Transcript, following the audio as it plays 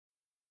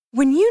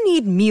When you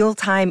need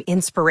mealtime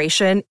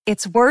inspiration,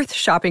 it's worth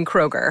shopping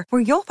Kroger,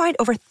 where you'll find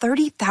over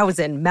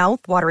 30,000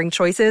 mouth-watering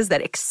choices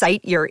that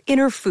excite your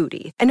inner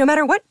foodie. And no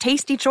matter what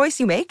tasty choice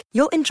you make,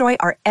 you'll enjoy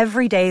our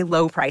everyday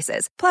low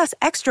prices, plus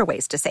extra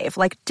ways to save,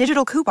 like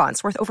digital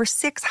coupons worth over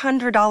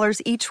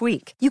 $600 each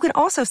week. You can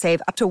also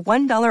save up to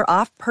 $1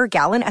 off per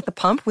gallon at the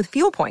pump with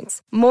fuel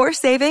points. More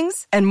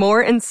savings and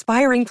more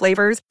inspiring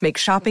flavors make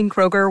shopping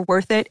Kroger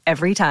worth it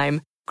every time.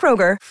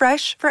 Kroger,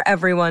 fresh for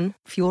everyone.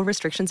 Fuel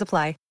restrictions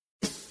apply.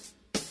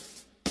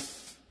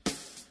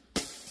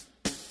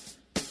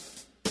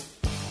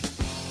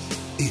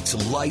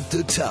 It's Light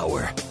the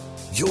Tower,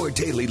 your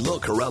daily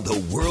look around the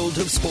world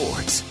of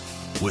sports.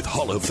 With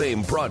Hall of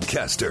Fame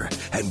broadcaster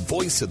and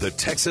voice of the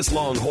Texas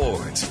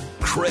Longhorns,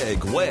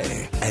 Craig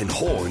Way, and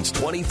Horns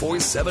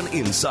 24/7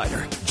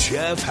 insider,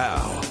 Jeff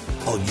Howe.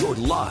 On your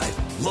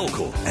live,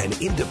 local, and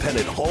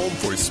independent home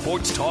for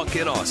sports talk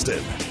in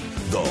Austin,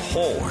 The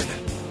Horn.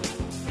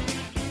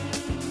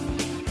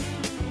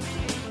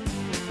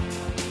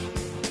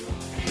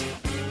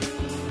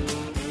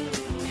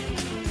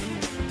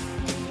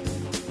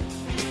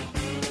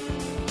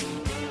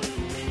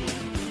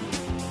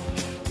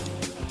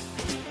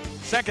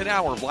 Second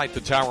hour of Light the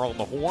Tower on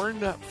the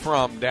Horn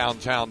from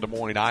downtown Des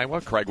Moines,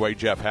 Iowa. Craig Way,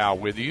 Jeff Howe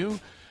with you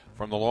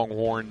from the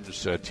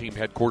Longhorns team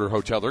headquarters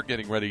hotel. They're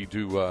getting ready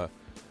to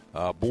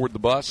board the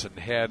bus and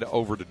head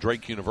over to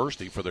Drake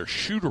University for their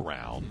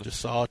shoot-around.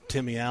 Just saw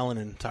Timmy Allen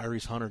and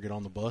Tyrese Hunter get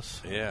on the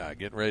bus. Yeah,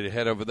 getting ready to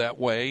head over that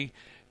way.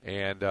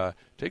 And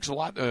takes a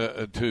lot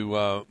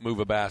to move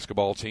a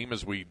basketball team,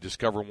 as we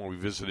discovered when we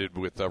visited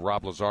with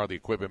Rob Lazar, the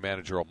equipment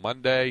manager, on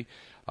Monday.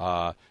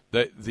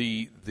 The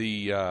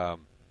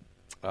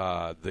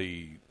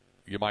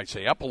you might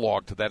say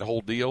epilogue to that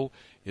whole deal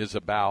is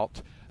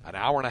about an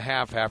hour and a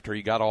half after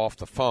he got off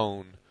the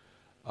phone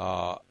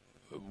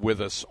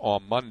with us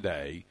on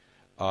Monday.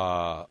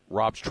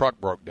 Rob's truck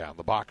broke down.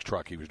 The box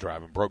truck he was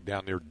driving broke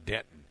down near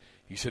Denton.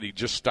 He said he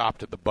just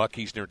stopped at the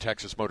Buc-ee's near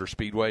Texas Motor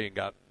Speedway and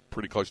got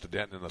pretty close to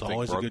Denton, and the thing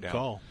broke down. Always a good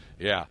call.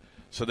 Yeah.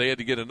 So they had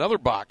to get another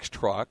box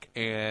truck,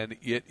 and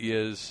it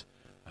is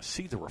 – I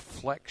see the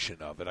reflection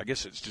of it. I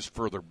guess it's just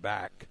further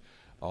back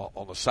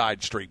on the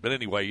side street. But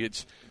anyway,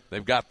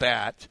 they've got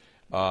that.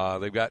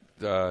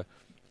 There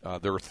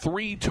are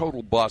 3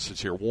 total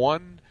buses here.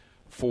 One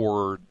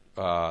for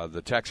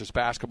the Texas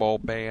basketball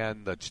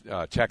band, the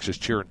Texas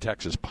Cheer and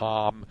Texas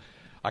Pom.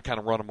 I kind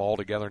of run them all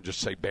together and just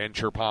say Band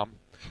Cheer Pom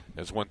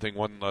as one thing.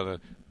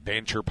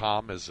 Band Cheer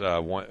Pom is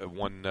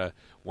one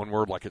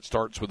word, like it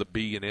starts with a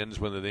B and ends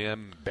with an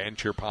M. Band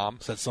Cheer Pom.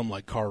 Is that something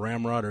like Car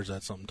Ramrod, or is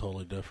that something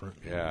totally different?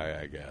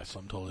 Yeah, I guess.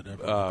 Something totally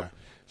different. Okay.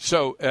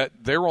 So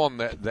they're on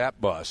that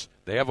bus.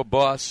 They have a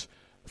bus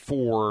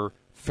for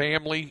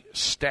family,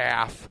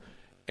 staff,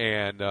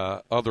 and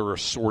other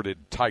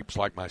assorted types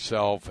like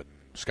myself and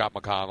Scott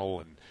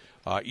McConnell, and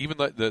even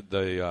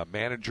the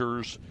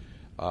managers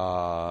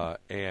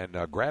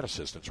and grad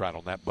assistants right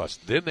on that bus.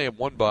 Then they have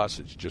one bus.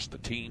 It's just the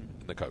team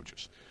and the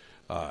coaches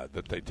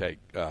that they take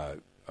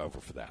over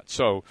for that.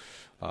 So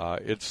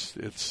it's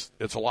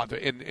a lot.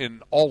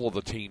 And all of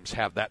the teams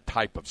have that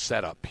type of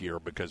setup here,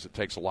 because it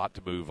takes a lot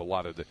to move a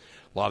lot of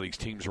these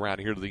teams around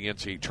here to the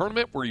NCAA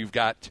tournament, where you've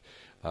got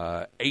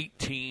 8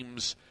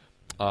 teams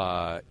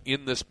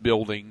in this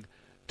building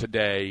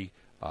today,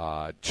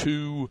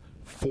 2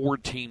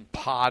 4-team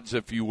pods,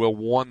 if you will,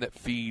 one that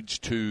feeds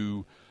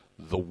to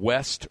the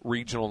West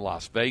Regional in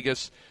Las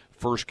Vegas.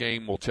 First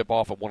game will tip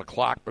off at 1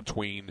 o'clock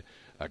between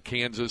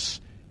Kansas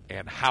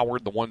and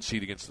Howard, the 1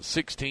 seed against the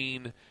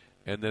 16,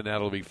 and then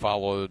that'll be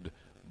followed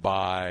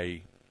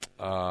by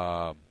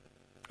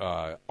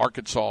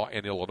Arkansas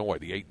and Illinois,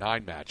 the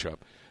 8-9 matchup.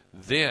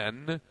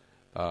 Then,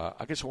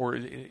 I guess, or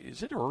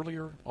is it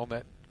earlier on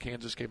that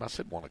Kansas game? I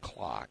said 1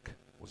 o'clock.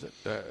 Was it?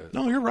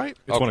 No, you're right.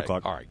 It's 1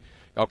 o'clock. All right.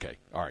 Okay.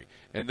 All right.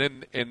 And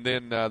then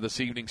this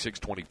evening,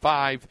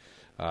 6:25,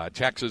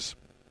 Texas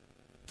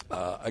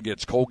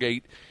against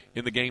Colgate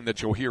in the game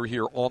that you'll hear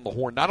here on the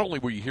Horn. Not only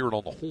will you hear it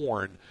on the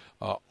Horn,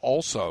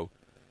 also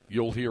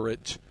you'll hear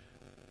it.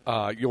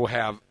 You'll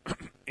have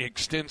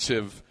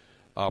extensive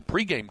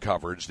pregame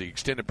coverage. The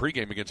extended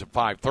pregame begins at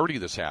 5:30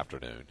 this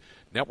afternoon.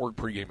 Network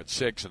pregame at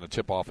 6 and the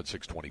tip-off at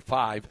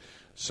 6:25.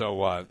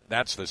 So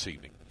that's this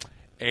evening.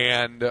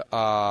 And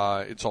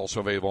it's also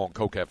available on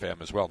Coke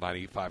FM as well,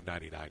 98.5,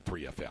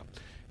 99.3 FM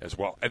as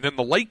well. And then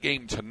the late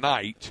game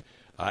tonight,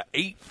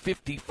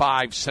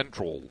 8:55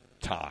 Central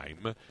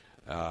Time,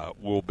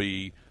 will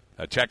be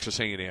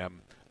Texas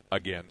A&M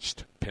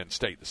against Penn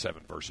State, the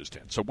 7 versus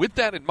 10. So with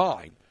that in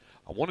mind,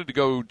 I wanted to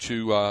go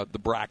to the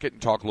bracket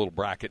and talk a little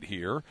bracket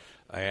here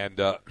and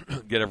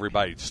get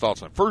everybody's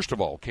thoughts on it. First of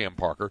all, Cam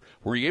Parker,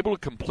 were you able to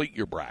complete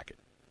your bracket?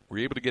 Were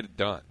you able to get it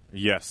done?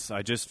 Yes,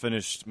 I just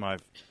finished my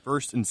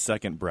first and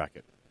second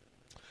bracket.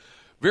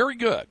 Very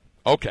good.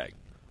 Okay.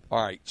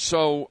 All right.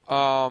 So,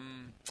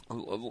 Cam,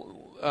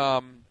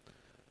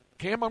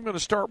 I'm going to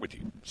start with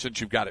you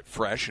since you've got it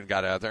fresh and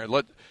got it out there.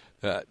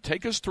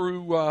 Take us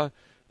through your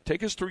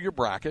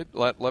bracket.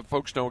 Let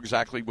folks know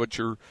exactly what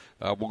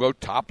we'll go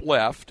top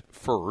left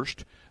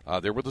first.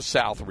 There with the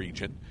South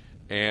region,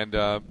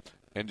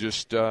 and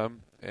just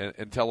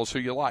and tell us who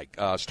you like.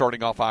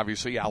 Starting off,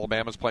 obviously,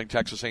 Alabama's playing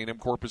Texas A&M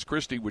Corpus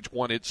Christi, which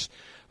won its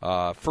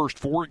first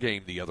 4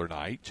 game the other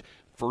night.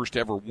 First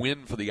ever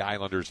win for the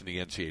Islanders in the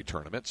NCAA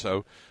tournament.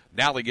 So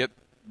now they get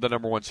the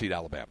number 1 seed,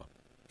 Alabama.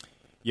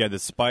 Yeah,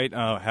 despite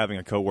having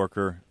a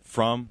coworker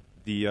from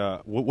the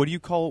what do you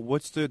call?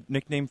 What's the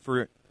nickname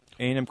for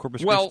A&M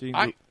Corpus Christi?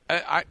 Well,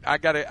 I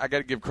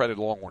gotta give credit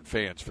to Longhorn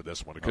fans for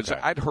this one because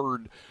Okay. I'd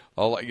heard,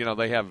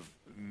 they have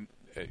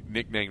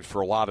nicknames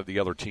for a lot of the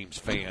other teams'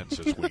 fans,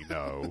 as we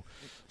know,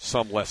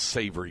 some less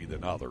savory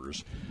than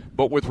others.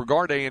 But with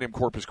regard to A&M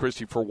Corpus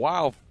Christi, for a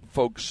while,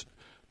 folks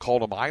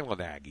called them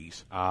Island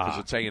Aggies because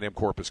it's A&M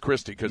Corpus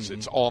Christi because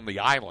it's on the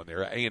island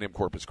there, A&M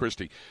Corpus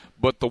Christi.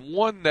 But the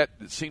one that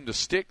seemed to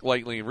stick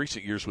lately in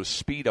recent years was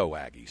Speedo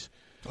Aggies.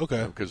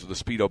 Okay. Because of the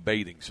Speedo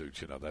bathing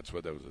suits, that's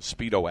what that was, the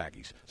Speedo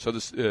Aggies.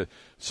 So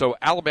so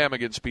Alabama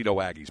against Speedo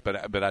Aggies,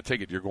 but I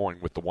take it you're going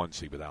with the 1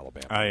 seed with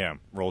Alabama. I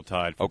am. Roll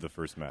Tide for the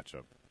first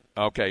matchup.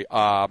 Okay,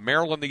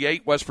 Maryland the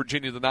 8, West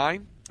Virginia the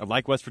 9. I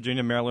like West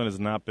Virginia. Maryland has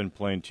not been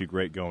playing too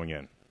great going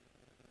in.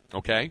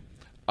 Okay,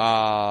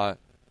 San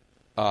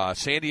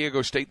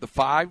Diego State the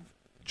 5,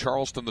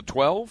 Charleston the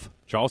 12.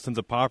 Charleston's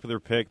a popular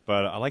pick,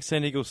 but I like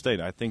San Diego State.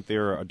 I think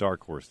they're a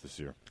dark horse this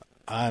year.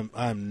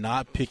 I'm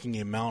not picking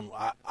a mountain.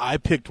 I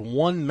picked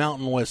one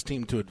Mountain West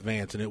team to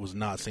advance, and it was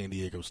not San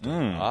Diego State.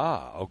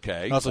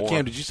 Okay. Also,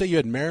 Cam, did you say you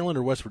had Maryland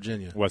or West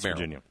Virginia? West Maryland.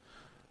 Virginia.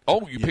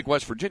 Oh, you picked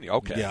West Virginia.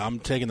 Okay. Yeah, I'm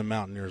taking the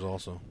Mountaineers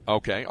also.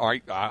 Okay. All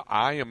right.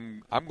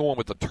 I'm going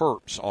with the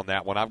Terps on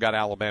that one. I've got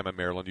Alabama and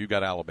Maryland. You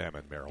got Alabama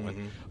and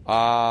Maryland. No,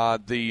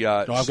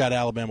 I've got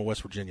Alabama,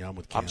 West Virginia. I'm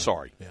with Cam. I'm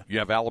sorry. Yeah. You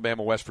have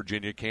Alabama, West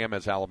Virginia. Cam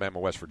has Alabama,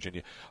 West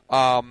Virginia.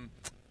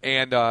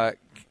 And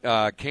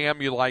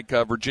Cam, you like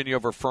Virginia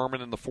over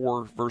Furman in the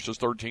 4 versus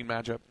 13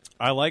 matchup?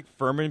 I like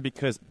Furman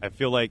because I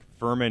feel like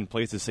Furman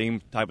plays the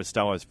same type of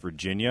style as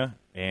Virginia,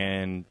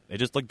 and they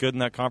just look good in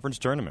that conference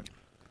tournament.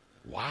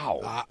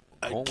 Wow.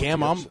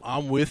 Cam,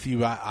 I'm with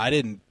you.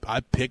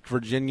 I picked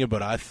Virginia,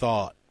 but I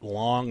thought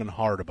long and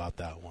hard about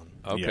that one.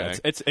 Okay.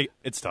 Yeah,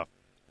 it's tough.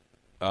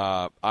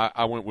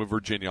 I went with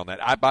Virginia on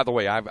that. By the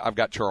way, I've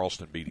got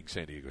Charleston beating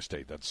San Diego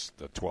State. That's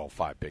the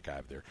 12-5 pick I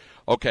have there.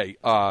 Okay,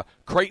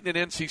 Creighton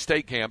and NC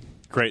State, Cam.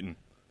 Creighton.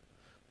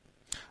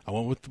 I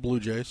went with the Blue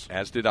Jays.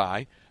 As did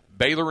I.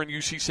 Baylor and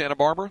UC Santa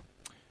Barbara.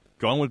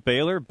 Going with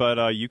Baylor,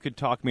 but you could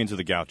talk me into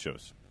the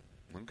Gauchos.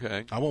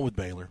 Okay. I went with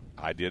Baylor.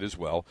 I did as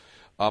well.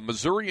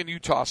 Missouri and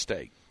Utah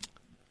State.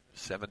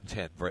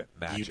 7-10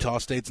 matchup. Utah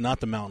State's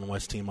not the Mountain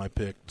West team I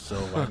picked, so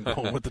I'm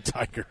going with the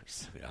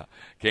Tigers. Yeah.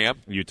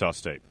 Cam? Utah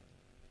State.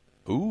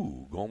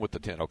 Ooh, going with the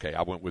 10. Okay,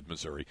 I went with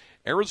Missouri.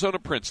 Arizona,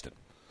 Princeton.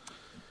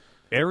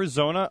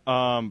 Arizona,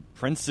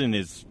 Princeton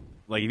is,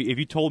 like, if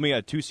you told me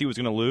a 2 seed was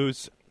going to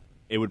lose,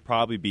 it would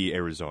probably be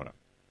Arizona.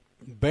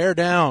 Bear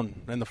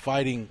down and the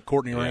Fighting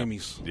Courtney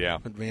Ramey's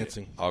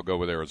advancing. I'll go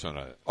with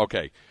Arizona.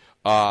 Okay.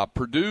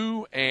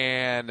 Purdue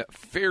and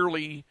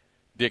Fairleigh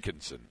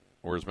Dickinson,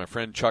 or as my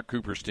friend Chuck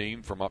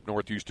Cooperstein from up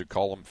north used to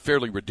call them,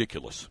 fairly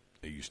ridiculous,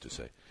 they used to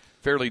say.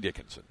 Fairleigh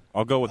Dickinson.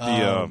 I'll go with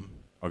the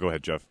I'll go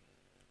ahead, Jeff.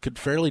 Could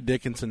Fairleigh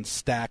Dickinson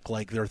stack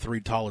like their 3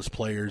 tallest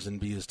players and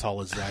be as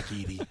tall as Zach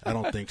Edey? I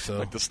don't think so.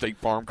 Like the State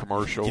Farm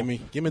commercial. Give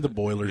me the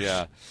Boilers.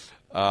 Yeah.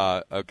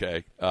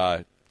 Okay.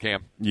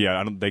 Cam.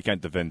 Yeah, they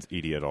can't defend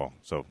Edey at all.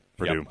 So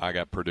Purdue. Yep, I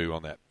got Purdue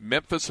on that.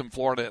 Memphis and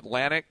Florida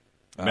Atlantic.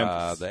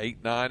 Memphis. The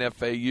 8-9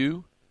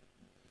 FAU.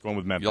 Going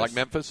with Memphis. You like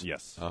Memphis?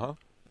 Yes. Uh-huh.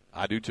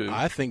 I do too.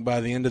 I think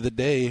by the end of the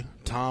day,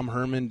 Tom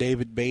Herman,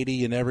 David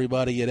Beatty, and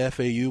everybody at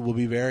FAU will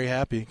be very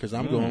happy because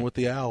I'm going with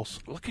the Owls.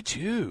 Look at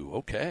you.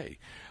 Okay.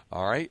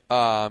 All right.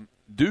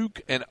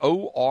 Duke and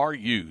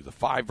ORU, the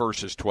 5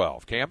 versus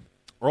 12. Cam?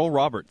 Earl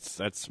Roberts.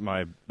 That's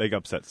my big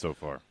upset so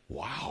far.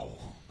 Wow.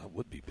 That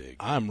would be big.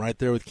 I'm right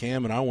there with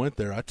Cam, and I went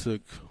there. I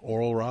took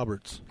Oral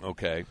Roberts.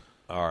 Okay.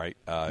 All right.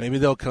 Maybe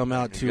they'll come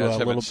out to you guys a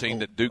haven't little. seen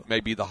that Duke may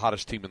be the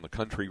hottest team in the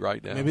country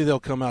right now. Maybe they'll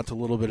come out to a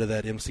little bit of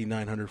that MC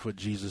 900-foot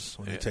Jesus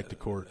when they take the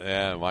court.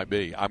 Yeah, it might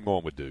be. I'm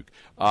going with Duke.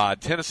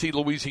 Tennessee,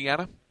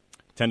 Louisiana.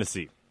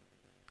 Tennessee.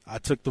 I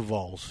took the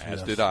Vols. As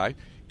yes. did I.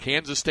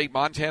 Kansas State,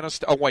 Montana.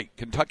 Oh wait,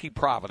 Kentucky,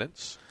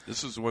 Providence.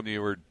 This is when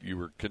you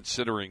were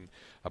considering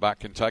about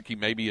Kentucky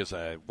maybe as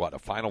a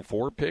Final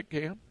Four pick,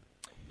 Cam?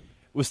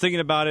 Was thinking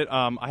about it.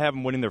 I have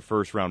them winning their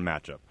first round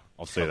matchup.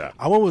 I'll say that.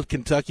 I went with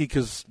Kentucky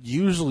because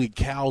usually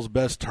Cal's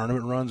best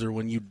tournament runs are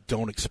when you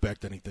don't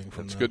expect anything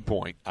from them. That's a good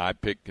point. I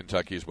picked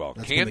Kentucky as well.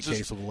 That's Kansas, been the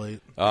case of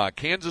late.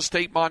 Kansas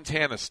State,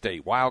 Montana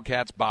State,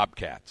 Wildcats,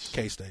 Bobcats.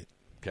 K-State.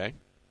 Okay.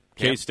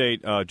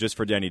 K-State just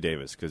for Danny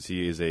Davis because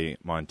he is a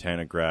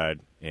Montana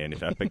grad, and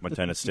if I pick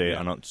Montana State,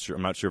 I'm not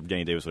sure if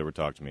Danny Davis will ever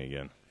talk to me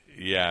again.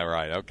 Yeah,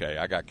 right. Okay,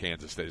 I got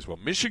Kansas State as well.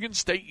 Michigan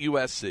State,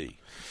 USC.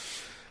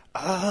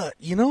 I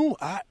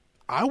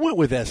went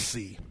with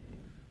SC.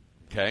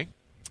 Okay.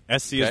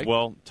 SC as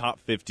well, top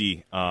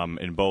 50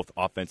 in both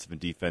offensive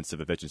and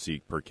defensive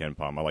efficiency per Ken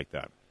Palm. I like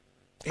that.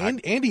 And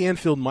Andy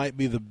Enfield might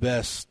be the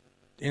best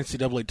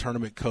NCAA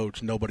tournament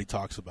coach nobody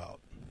talks about.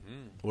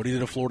 What he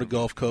did at Florida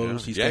Gulf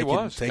Coast, he's taken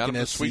Got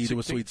him SC to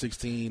a Sweet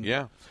 16.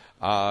 Yeah.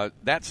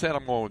 That said,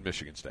 I'm going with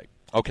Michigan State.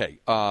 Okay,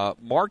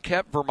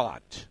 Marquette,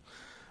 Vermont.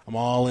 I'm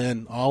all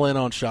in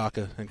on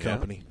Shaka and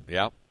company.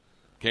 Yeah.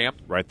 Cam?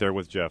 Right there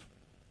with Jeff.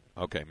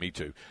 Okay, me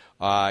too.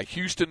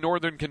 Houston,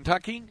 Northern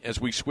Kentucky, as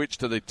we switch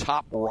to the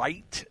top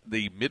right,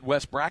 the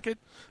Midwest bracket.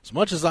 As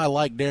much as I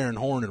like Darren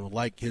Horn and would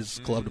like his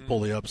club to pull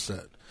the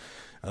upset,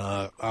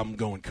 I'm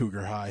going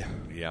Cougar High.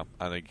 Yeah,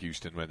 I think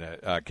Houston went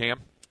that.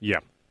 Cam? Yeah,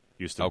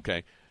 Houston.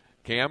 Okay.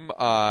 Cam,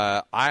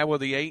 Iowa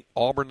the 8,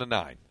 Auburn the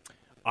 9.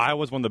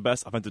 Iowa's one of the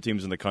best offensive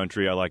teams in the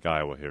country. I like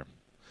Iowa here.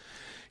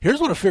 Here's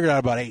what I figured out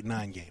about 8 and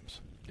 9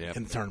 games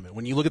in the tournament.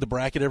 When you look at the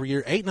bracket every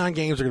year, 8 9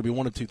 games are going to be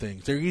one of two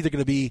things. They're either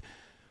going to be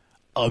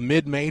a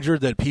mid-major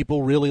that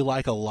people really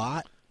like a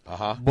lot,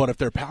 but if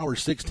they're Power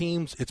 6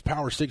 teams, it's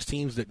Power 6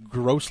 teams that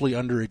grossly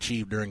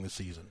underachieved during the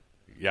season.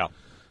 Yeah.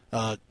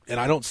 And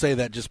I don't say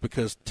that just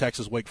because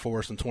Texas Wake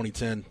Forest in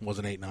 2010 was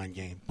an 8-9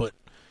 game. But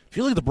if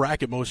you look at the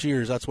bracket most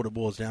years, that's what it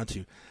boils down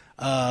to.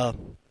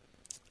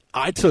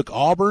 I took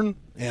Auburn,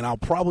 and I'll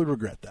probably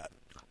regret that.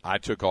 I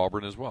took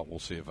Auburn as well. We'll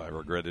see if I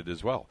regret it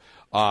as well.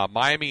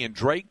 Miami and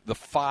Drake, the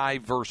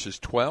 5 versus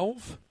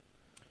 12.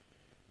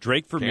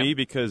 Drake for me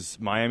because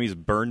Miami's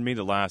burned me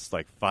the last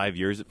 5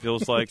 years, it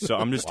feels like. So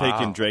I'm just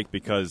taking Drake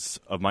because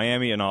of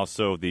Miami and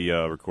also the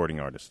recording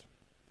artist.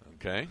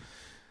 Okay.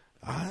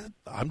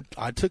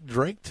 I took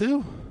Drake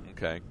too.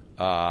 Okay.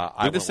 We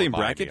have the same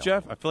bracket, Miami.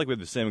 Jeff? I feel like we have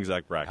the same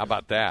exact bracket. How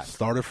about that?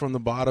 Started from the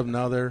bottom,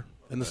 now they're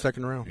in the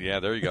second round.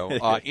 Yeah, there you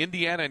go.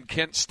 Indiana and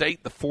Kent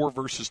State, the 4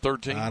 versus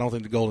 13. I don't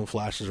think the Golden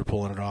Flashes are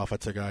pulling it off. I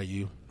took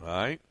IU. All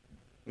right.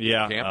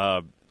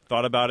 Yeah,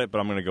 thought about it, but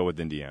I'm going to go with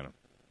Indiana.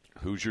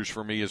 Hoosiers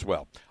for me as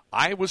well.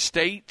 Iowa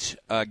State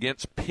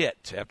against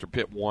Pitt after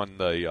Pitt won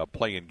the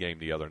play-in game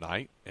the other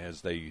night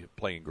as they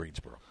play in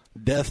Greensboro.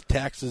 Death,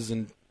 taxes,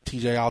 and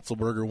TJ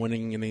Otzelberger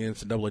winning in the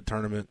NCAA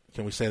tournament.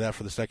 Can we say that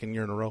for the second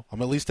year in a row?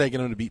 I'm at least taking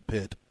them to beat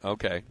Pitt.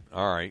 Okay.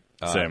 All right.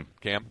 Same.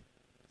 Cam?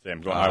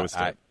 Same. Go Iowa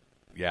State.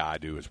 I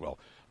do as well.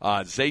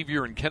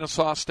 Xavier and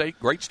Kennesaw State.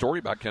 Great story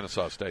about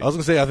Kennesaw State. I was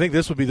going to say, I think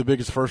this would be the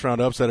biggest first-round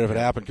upset if it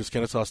happened because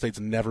Kennesaw State's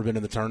never been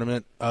in the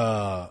tournament.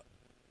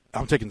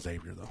 I'm taking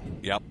Xavier, though.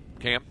 Yep.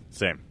 Cam?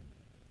 Same.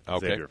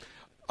 Okay. Xavier.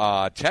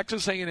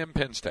 Texas A&M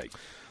Penn State.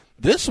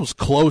 This was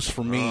close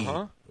for me.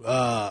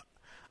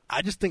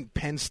 I just think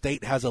Penn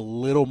State has a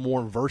little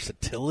more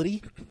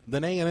versatility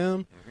than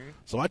A&M.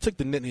 So I took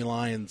the Nittany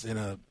Lions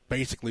in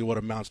basically what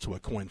amounts to a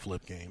coin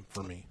flip game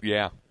for me.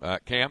 Yeah.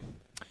 Cam?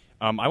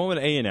 I went with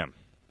A&M.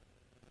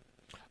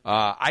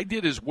 I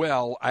did as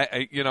well.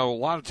 A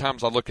lot of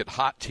times I look at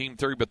hot team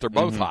theory, but they're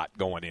both hot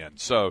going in.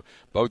 So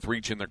both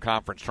reaching their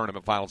conference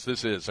tournament finals.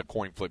 This is a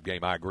coin flip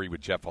game. I agree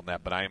with Jeff on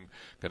that, but I am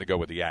going to go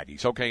with the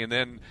Aggies. Okay, and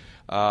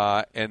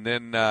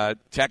then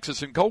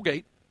Texas and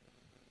Colgate.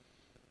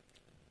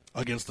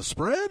 Against the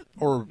spread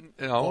or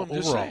no? I'm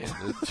just overall?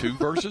 saying 2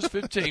 versus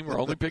 15. We're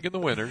only picking the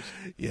winners.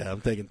 Yeah,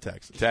 I'm taking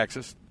Texas.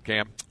 Texas,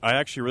 Cam. I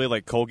actually really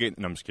like Colgate.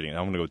 No, I'm just kidding. I'm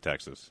going to go with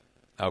Texas.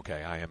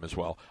 Okay, I am as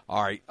well.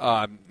 All right,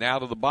 now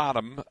to the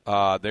bottom.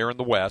 There in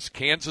the West,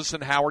 Kansas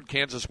and Howard.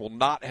 Kansas will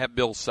not have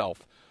Bill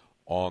Self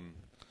on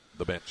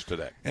the bench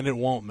today, and it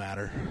won't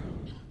matter.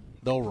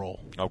 They'll roll.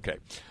 Okay,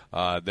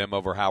 them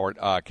over Howard.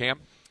 Cam.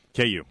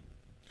 KU.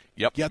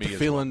 Yep. You got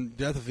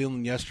the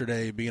feeling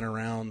yesterday being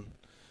around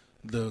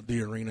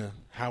the arena.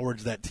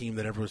 Howard's that team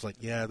that everyone's like,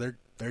 yeah,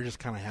 they're just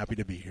kind of happy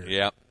to be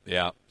here.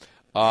 Yeah.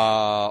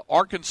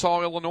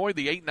 Arkansas, Illinois,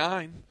 the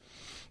 8-9.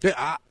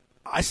 Yeah,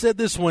 I said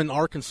this when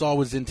Arkansas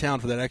was in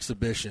town for that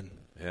exhibition.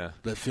 Yeah.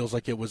 That feels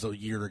like it was a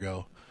year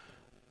ago.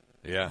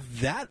 Yeah.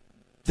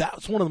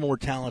 That's one of the more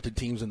talented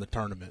teams in the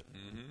tournament.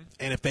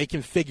 And if they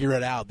can figure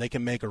it out, they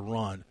can make a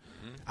run.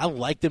 I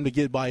like them to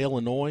get by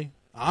Illinois.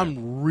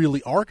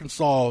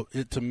 Arkansas,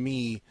 to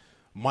me,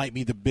 might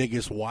be the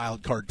biggest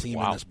wild card team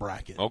in this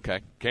bracket. Okay.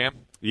 Cam?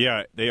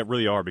 Yeah, they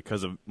really are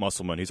because of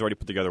Musselman. He's already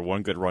put together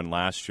one good run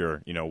last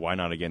year. Why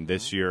not again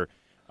this year?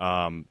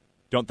 Don't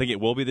think it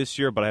will be this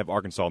year, but I have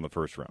Arkansas in the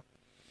first round.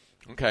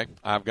 Okay.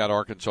 I've got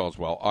Arkansas as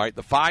well. All right,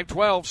 the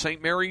 5-12,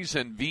 St. Mary's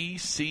and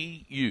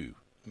VCU.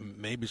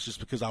 Maybe it's just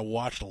because I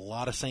watched a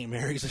lot of St.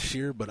 Mary's this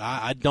year, but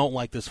I don't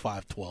like this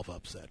 5-12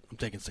 upset. I'm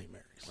taking St.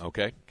 Mary's.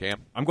 Okay.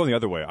 Cam? I'm going the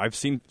other way. I've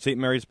seen St.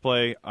 Mary's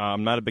play.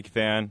 I'm not a big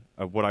fan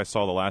of what I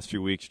saw the last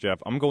few weeks, Jeff.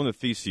 I'm going with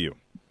VCU.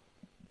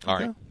 All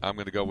right. I'm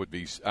going to go with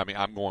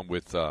I'm going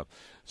with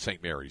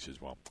St. Mary's as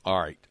well. All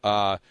right.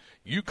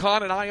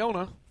 UConn and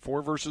Iona,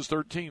 4 versus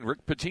 13.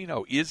 Rick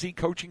Pitino, is he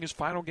coaching his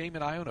final game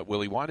in Iona?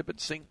 Will he wind up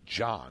at St.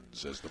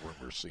 John's, as the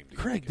rumors seem to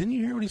Craig, didn't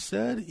you hear what he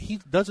said? He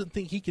doesn't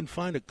think he can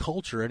find a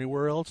culture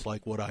anywhere else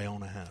like what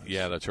Iona has.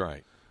 Yeah, that's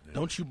right.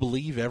 Don't you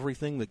believe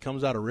everything that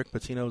comes out of Rick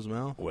Pitino's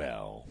mouth?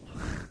 Well,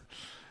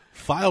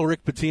 file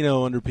Rick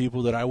Pitino under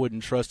people that I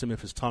wouldn't trust him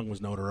if his tongue was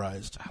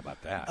notarized. How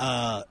about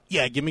that?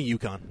 Yeah, give me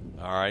UConn.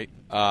 All right.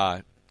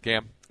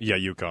 Cam? Yeah,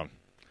 UConn.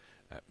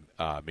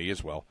 Me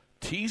as well.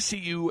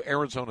 TCU,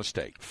 Arizona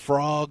State.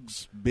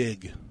 Frogs,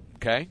 big.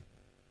 Okay.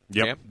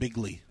 Yep. Cam?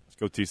 Bigly. Let's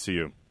go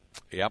TCU.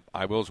 Yep,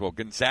 I will as well.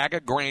 Gonzaga,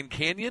 Grand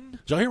Canyon.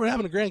 Did y'all hear what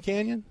happened to Grand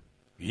Canyon?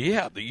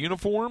 Yeah, the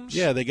uniforms.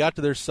 Yeah, they got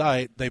to their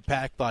site. They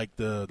packed like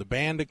the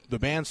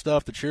band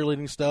stuff, the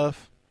cheerleading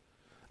stuff.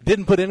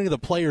 Didn't put any of the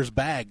players'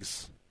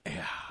 bags.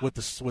 Yeah. With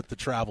the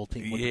travel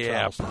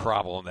team.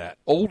 Problem that.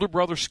 Older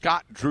brother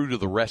Scott Drew to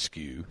the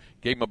rescue.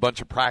 Gave him a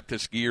bunch of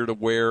practice gear to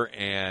wear,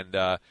 and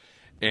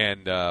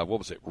what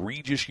was it?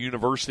 Regis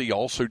University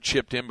also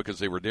chipped in because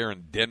they were there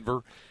in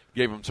Denver.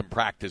 Gave him some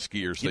practice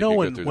gear. So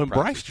when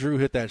Bryce Drew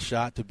hit that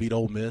shot to beat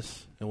Ole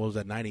Miss, and what was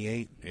that,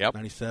 98,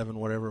 97,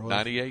 whatever it was?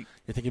 98.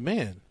 You're thinking,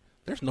 man,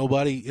 there's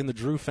nobody in the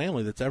Drew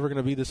family that's ever going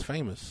to be this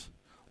famous.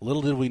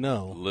 Little did we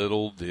know.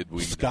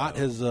 Scott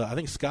has, I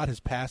think Scott has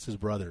passed his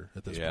brother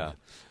at this point.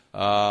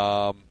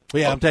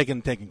 I'm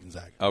taking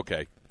Gonzaga.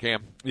 Okay,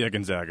 Cam. Yeah,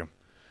 Gonzaga.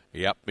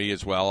 Yep, me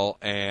as well.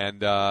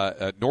 And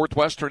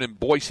Northwestern and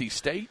Boise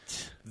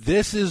State.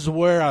 This is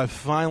where I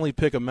finally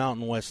pick a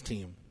Mountain West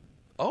team.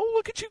 Oh,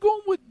 look at you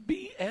going with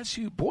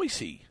BSU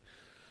Boise.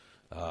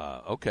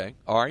 Okay,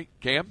 all right,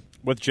 Cam.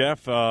 With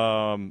Jeff,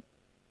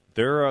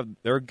 they're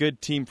a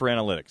good team for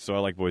analytics, so I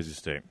like Boise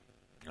State.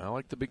 I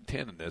like the Big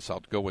Ten in this.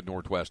 I'll go with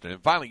Northwestern.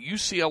 And finally,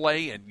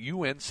 UCLA and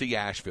UNC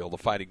Asheville, the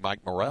Fighting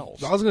Mike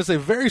Morrells. I was going to say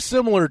very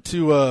similar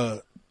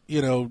to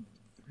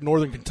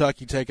Northern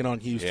Kentucky taking on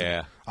Houston.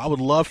 Yeah. I would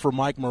love for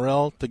Mike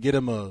Morrell to get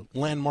him a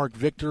landmark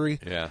victory.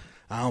 Yeah.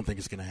 I don't think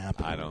it's going to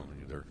happen. I don't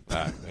either.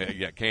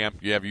 Cam,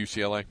 you have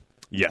UCLA?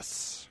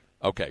 Yes.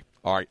 Okay.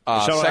 All right.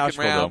 Second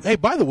round. Hey,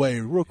 by the way,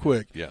 real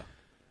quick. Yeah.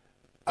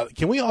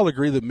 Can we all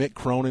agree that Mick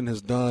Cronin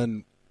has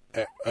done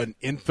an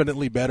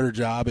infinitely better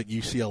job at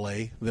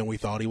UCLA than we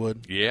thought he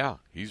would? Yeah,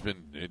 he's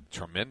been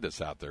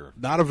tremendous out there.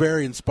 Not a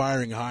very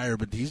inspiring hire,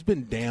 but he's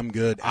been damn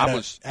good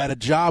at a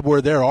job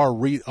where there are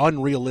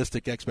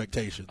unrealistic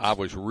expectations. I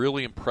was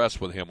really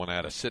impressed with him when I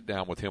had a sit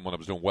down with him when I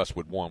was doing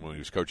Westwood 1 when he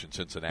was coaching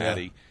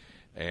Cincinnati,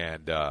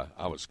 and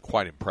I was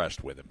quite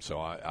impressed with him, so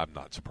I'm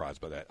not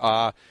surprised by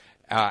that.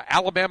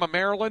 Alabama,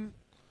 Maryland.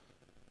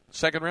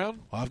 Second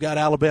round? Well, I've got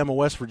Alabama,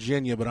 West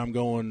Virginia, but I'm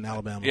going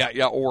Alabama.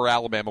 Yeah, or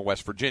Alabama,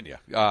 West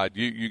Virginia.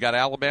 You got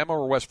Alabama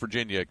or West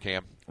Virginia,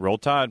 Cam? Roll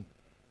Tide.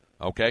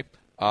 Okay.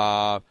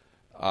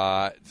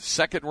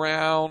 Second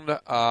round,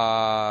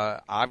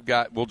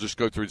 we'll just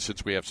go through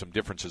since we have some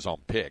differences on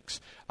picks.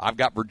 I've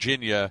got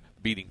Virginia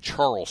beating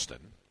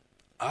Charleston.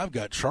 I've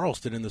got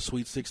Charleston in the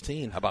Sweet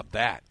 16. How about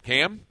that?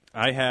 Cam?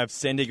 I have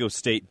San Diego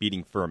State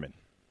beating Furman.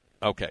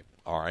 Okay.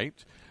 All right.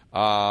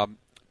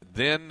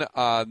 Then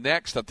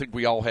next, I think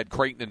we all had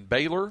Creighton and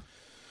Baylor,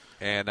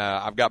 and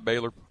I've got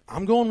Baylor.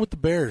 I'm going with the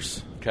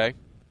Bears. Okay.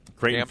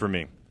 Creighton Cam? for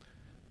me.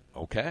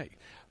 Okay.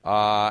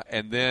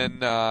 And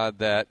then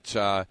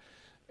that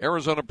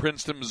Arizona,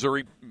 Princeton,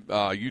 Missouri,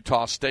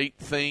 Utah State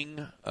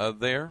thing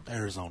there.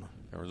 Arizona.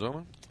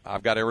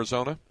 I've got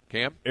Arizona.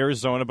 Cam?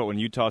 Arizona, but when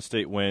Utah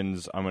State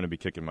wins, I'm going to be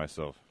kicking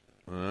myself.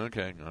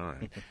 Okay. All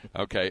right.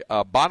 Okay.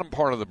 Bottom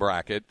part of the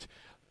bracket,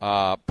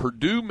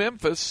 Purdue,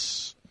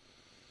 Memphis,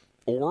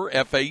 or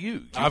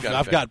FAU.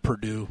 I've got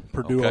Purdue.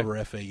 Purdue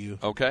over FAU.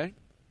 Okay.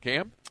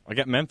 Cam? I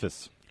got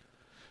Memphis.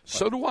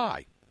 So do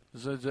I.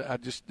 I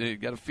just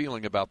got a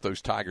feeling about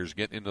those Tigers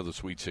getting into the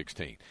Sweet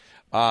 16.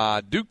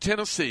 Duke,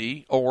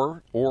 Tennessee,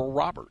 or Oral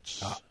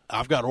Roberts.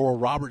 I've got Oral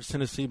Roberts,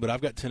 Tennessee, but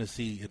I've got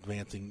Tennessee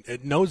advancing.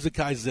 It knows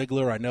Zakai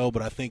Ziegler, I know,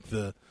 but I think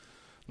the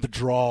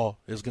draw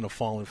is going to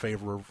fall in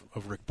favor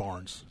of Rick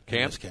Barnes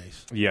in this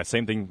case. Yeah,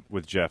 same thing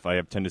with Jeff. I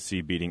have Tennessee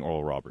beating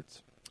Oral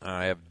Roberts.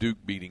 I have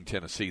Duke beating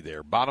Tennessee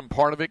there. Bottom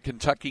part of it,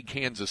 Kentucky,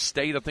 Kansas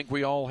State, I think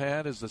we all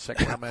had as the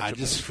second round matchup. I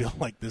just feel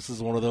like this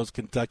is one of those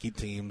Kentucky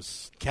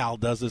teams. Cal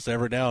does this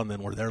every now and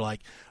then where they're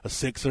like a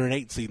 6 or an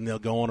 8 seed and they'll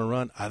go on a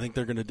run. I think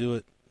they're going to do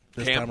it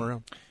this time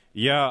around.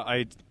 Yeah,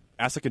 I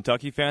asked a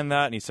Kentucky fan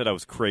that, and he said I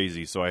was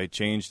crazy, so I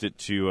changed it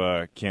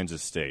to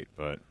Kansas State.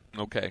 But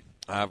okay,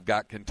 I've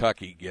got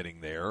Kentucky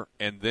getting there.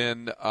 And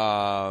then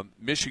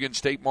Michigan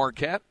State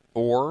Marquette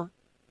or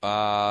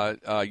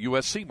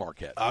USC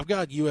Marquette. I've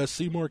got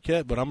USC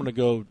Marquette, but I'm going to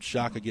go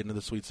Shaka getting to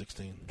the Sweet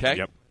 16. Okay.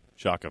 Yep,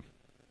 Shaka.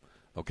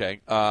 Okay.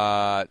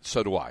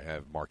 So do I. I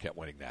have Marquette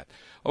winning that.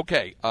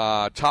 Okay.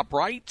 Top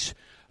right,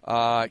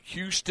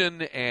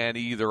 Houston and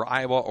either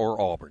Iowa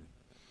or Auburn.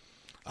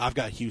 I've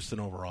got Houston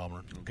over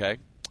Auburn. Okay.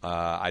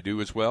 I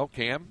do as well.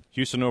 Cam?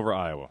 Houston over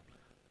Iowa.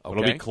 Okay.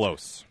 It'll be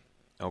close.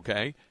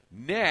 Okay.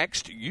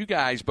 Next, you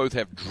guys both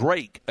have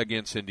Drake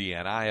against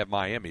Indiana. I have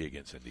Miami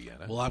against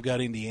Indiana. Well, I've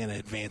got Indiana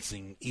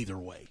advancing either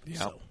way.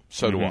 Yeah.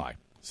 So do I.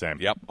 Same.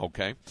 Yep.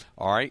 Okay.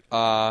 All right.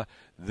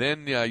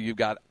 Then you've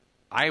got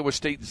Iowa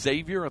State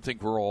Xavier. I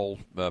think we're all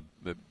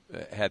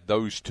had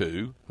those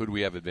two. Who do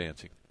we have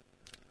advancing?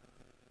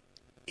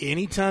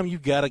 Anytime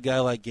you've got a guy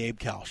like Gabe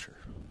Kalsher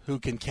who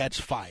can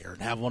catch fire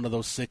and have one of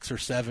those 6 or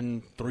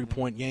 7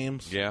 3-point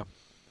games. Yeah.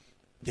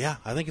 Yeah,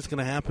 I think it's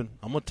going to happen.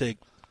 I'm going to take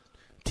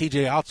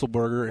TJ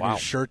Otzelberger in Wow.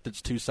 his shirt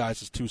that's 2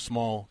 sizes too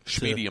small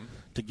Schmedium.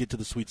 to get to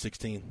the Sweet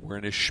 16. We're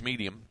in his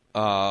schmedium.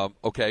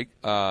 Okay.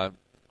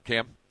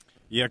 Cam?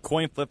 Yeah,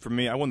 coin flip for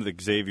me. I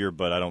wanted Xavier,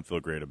 but I don't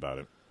feel great about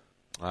it.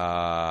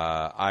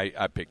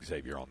 I picked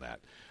Xavier on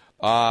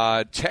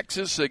that.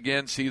 Texas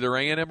against either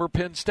A&M or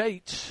Penn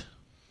State.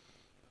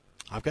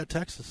 I've got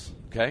Texas.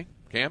 Okay.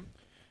 Cam?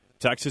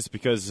 Texas,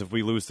 because if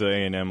we lose to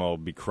A&M, I'll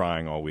be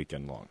crying all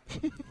weekend long.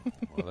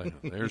 Well,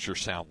 there's your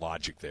sound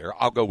logic there.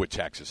 I'll go with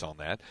Texas on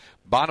that.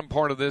 Bottom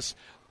part of this,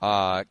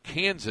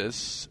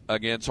 Kansas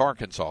against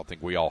Arkansas. I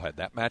think we all had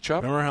that matchup.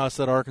 Remember how I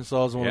said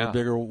Arkansas is one of the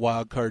bigger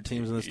wild card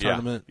teams in this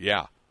tournament?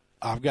 Yeah.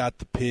 I've got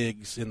the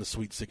Pigs in the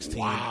Sweet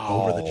 16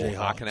 over the Jayhawks.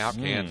 Knocking out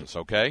Kansas,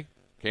 okay.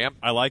 Cam?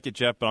 I like it,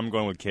 Jeff, but I'm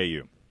going with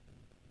KU.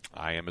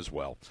 I am as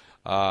well.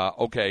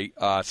 Okay,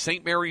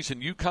 St. Mary's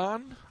and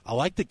UConn. I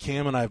like that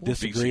Cam and I have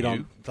disagreed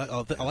on.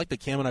 I like that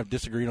Cam and I have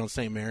disagreed on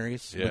St.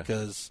 Mary's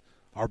because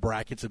our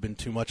brackets have been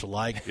too much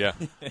alike. Yeah.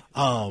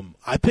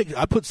 I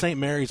put St.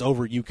 Mary's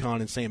over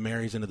UConn and St.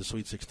 Mary's into the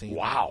Sweet 16.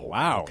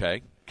 Wow.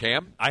 Okay,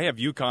 Cam. I have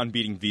UConn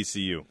beating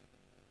VCU.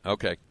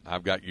 Okay,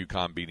 I've got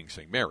UConn beating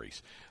St.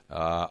 Mary's.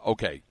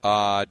 Okay,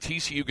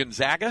 TCU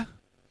Gonzaga.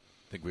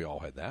 I think we all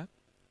had that.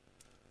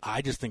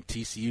 I just think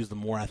TCU is the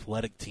more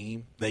athletic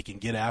team. They can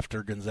get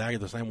after Gonzaga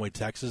the same way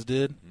Texas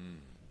did.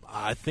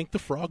 I think the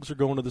Frogs are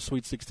going to the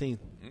Sweet 16.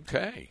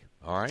 Okay.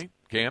 All right.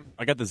 Cam?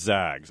 I got the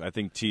Zags. I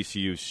think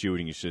TCU's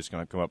shooting is just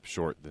going to come up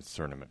short this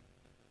tournament.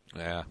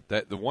 Yeah.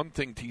 The one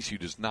thing TCU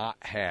does not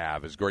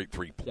have is great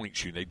three-point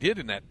shooting. They did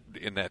in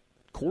that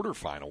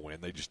quarterfinal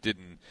win. They just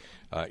didn't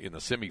in the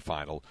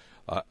semifinal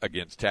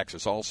against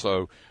Texas.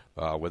 Also,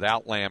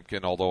 without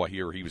Lampkin, although I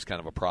hear he was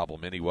kind of a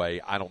problem anyway,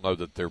 I don't know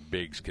that their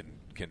bigs can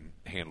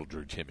handle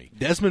Drew Timme.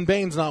 Desmond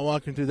Bane's not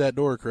walking through that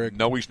door, Craig.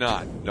 No, he's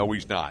not.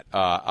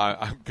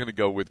 I'm going to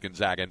go with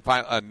Gonzaga. And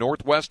finally,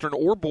 Northwestern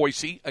or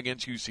Boise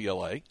against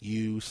UCLA.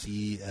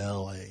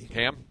 UCLA.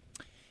 Cam?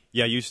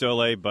 Yeah,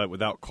 UCLA, but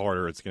without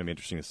Carter, it's going to be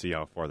interesting to see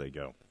how far they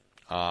go.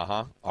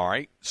 All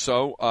right.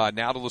 So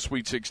now to the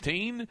Sweet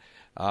 16.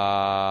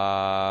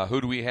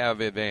 Who do we have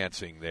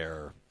advancing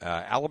there?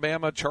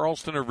 Alabama,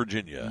 Charleston, or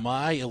Virginia?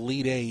 My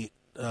Elite Eight.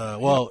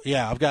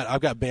 I've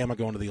got Bama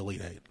going to the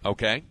Elite Eight.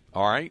 Okay.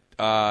 All right.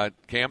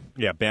 Cam?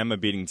 Yeah, Bama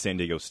beating San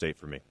Diego State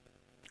for me.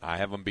 I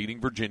have them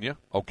beating Virginia.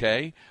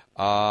 Okay.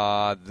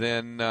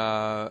 Then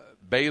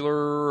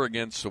Baylor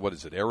against, what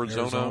is it,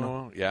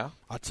 Arizona? Yeah.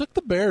 I took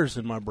the Bears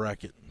in my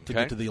bracket to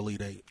get to the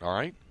Elite Eight. All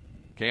right.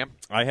 Cam?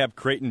 I have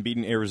Creighton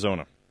beating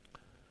Arizona.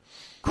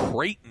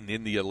 Creighton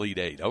in the Elite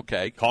Eight.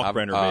 Okay.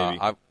 Kalkbrenner,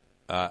 baby.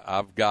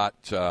 I've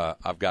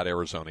got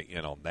Arizona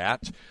in on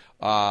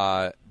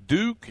that.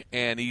 Duke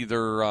and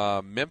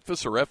either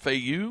Memphis or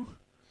FAU,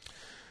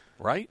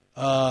 right?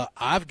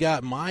 I've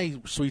got my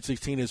Sweet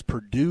 16 is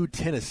Purdue,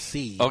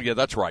 Tennessee. Oh yeah,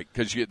 that's right.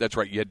 Because that's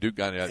right. You had Duke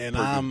and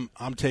Purdue.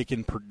 I'm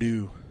taking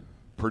Purdue.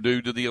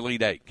 Purdue to the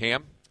Elite Eight.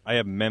 Cam? I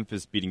have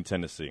Memphis beating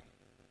Tennessee.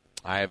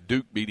 I have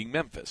Duke beating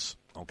Memphis.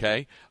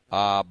 Okay.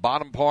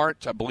 Bottom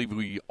part, I believe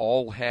we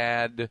all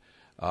had.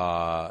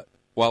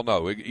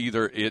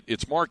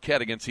 It's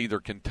Marquette against either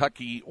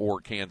Kentucky or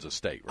Kansas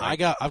State,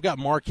 right? I've got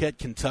Marquette,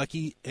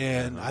 Kentucky,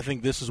 and I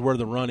think this is where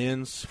the run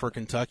ends for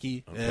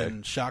Kentucky,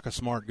 and Shaka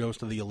Smart goes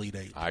to the Elite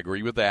Eight. I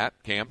agree with that.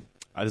 Cam?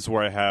 This is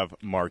where I have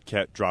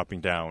Marquette dropping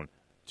down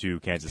to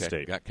Kansas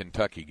State. Got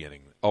Kentucky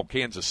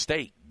Kansas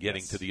State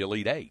getting to the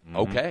Elite Eight. Mm-hmm.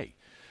 Okay.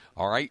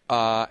 All right.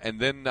 And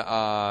then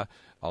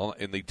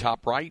in the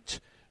top right,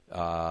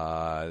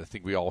 I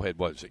think we all had,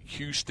 what is it,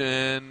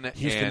 Houston,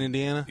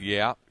 Indiana?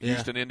 Yeah,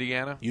 Houston,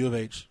 Indiana. U of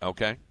H.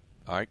 Okay.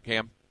 All right,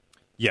 Cam?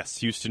 Yes,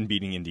 Houston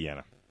beating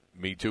Indiana.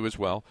 Me too as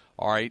well.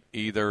 All right,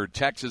 either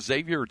Texas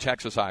Xavier or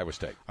Texas Iowa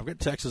State. I've got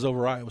Texas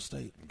over Iowa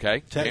State.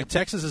 Okay.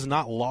 Texas has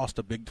not lost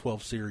a Big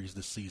 12 series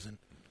this season.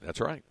 That's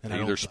right. And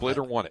either split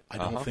or won it. I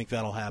don't think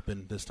that'll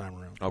happen this time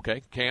around.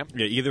 Okay, Cam?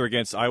 Yeah, either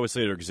against Iowa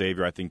State or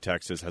Xavier. I think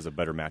Texas has a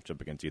better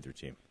matchup against either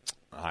team.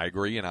 I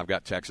agree, and I've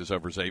got Texas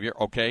over Xavier.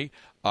 Okay,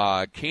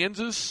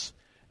 Kansas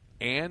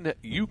and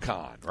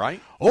UConn,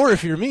 right? Or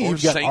if you're me,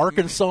 you've got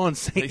Arkansas and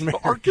St.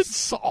 Mary's.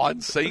 Arkansas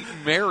and St.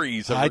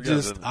 Mary's. I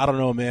don't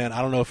know, man.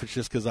 I don't know if it's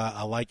just because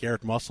I like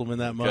Eric Musselman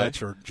that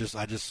much, or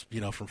I just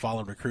from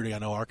following recruiting, I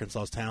know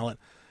Arkansas's talent.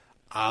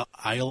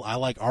 I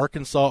like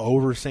Arkansas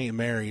over St.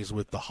 Mary's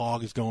with the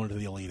Hogs going to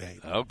the Elite Eight.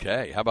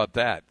 Okay, how about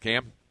that,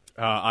 Cam?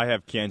 I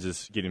have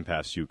Kansas getting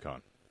past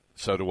UConn.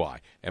 So do I.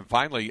 And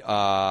finally,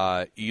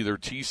 either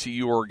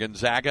TCU or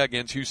Gonzaga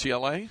against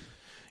UCLA?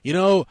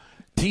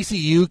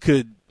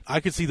 TCU I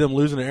could see them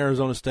losing to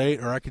Arizona State,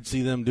 or I could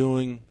see them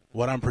doing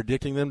what I'm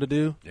predicting them to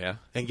do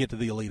and get to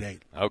the Elite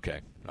Eight.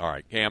 Okay. All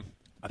right. Cam?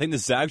 I think the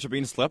Zags are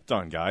being slept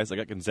on, guys. I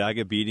got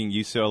Gonzaga beating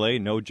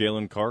UCLA. No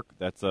Jalen Clark.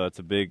 It's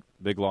a big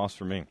loss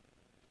for me.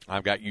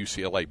 I've got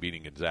UCLA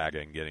beating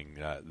Gonzaga and getting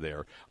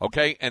there.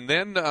 Okay. And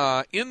then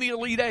in the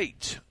Elite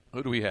Eight,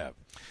 who do we have?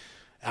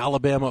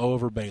 Alabama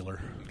over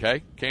Baylor.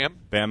 Okay, Cam?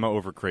 Bama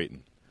over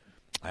Creighton.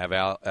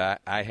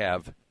 I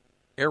have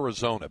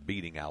Arizona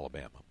beating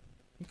Alabama.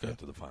 Okay.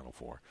 To the Final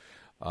Four.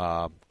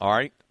 All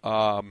right.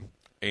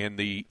 And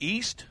the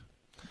East?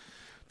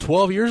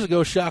 12 years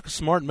ago, Shaka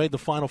Smart made the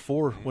Final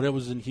Four when it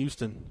was in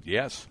Houston.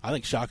 Yes. I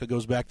think Shaka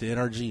goes back to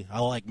NRG. I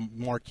like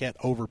Marquette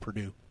over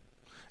Purdue.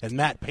 And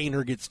Matt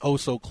Painter gets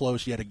so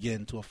close yet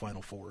again to a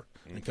Final Four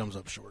and comes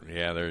up short.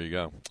 Yeah, there you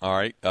go. All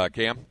right,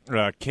 Cam?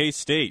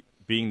 K-State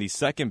being the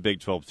second Big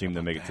 12 team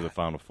to make it to the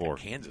Final Four.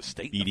 Kansas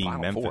State beating in the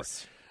Final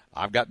Memphis.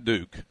 I've got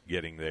Duke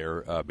getting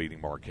there,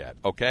 beating Marquette.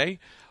 Okay.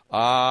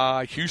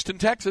 Houston,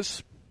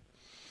 Texas.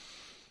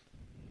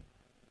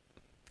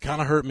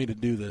 Kind of hurt me to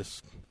do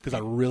this because I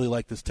really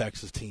like this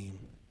Texas team.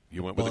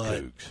 You went with the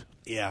Cougs.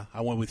 Yeah,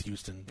 I went with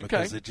Houston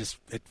because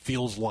it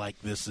feels like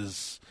this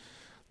is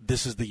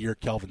the year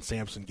Kelvin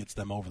Sampson gets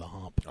them over the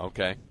hump.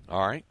 Okay.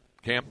 All right.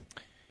 Cam?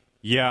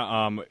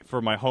 Yeah, for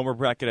my homer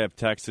bracket, I have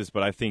Texas,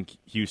 but I think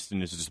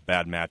Houston is just a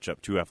bad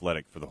matchup, too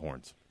athletic for the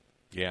Horns.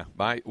 Yeah,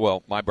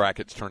 my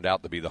brackets turned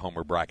out to be the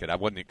homer bracket. I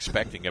wasn't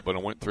expecting it, but I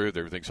went through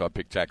everything, so I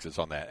picked Texas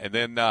on that. And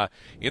then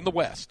in the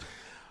West,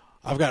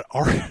 I've got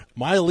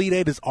my Elite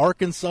Eight is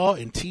Arkansas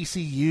and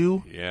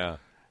TCU. Yeah,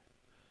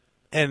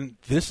 and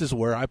this is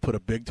where I put a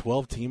Big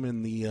 12 team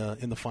in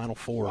the Final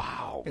Four.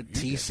 Wow,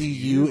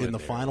 TCU in the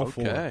Final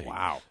Four.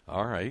 Wow.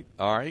 All right.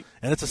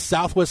 And it's a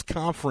Southwest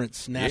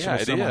Conference national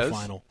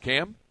semifinal. Is.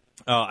 Cam?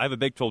 I have a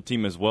Big 12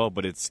 team as well,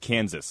 but it's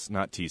Kansas,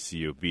 not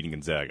TCU, beating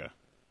Gonzaga.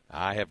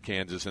 I have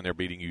Kansas, and they're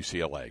beating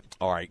UCLA.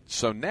 All right,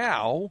 so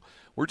now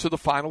we're to the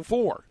Final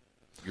Four.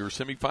 Your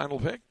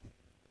semifinal pick?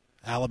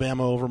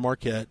 Alabama over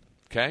Marquette.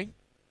 Okay.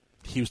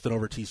 Houston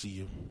over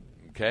TCU.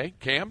 Okay.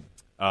 Cam?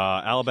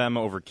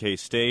 Alabama over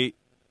K-State.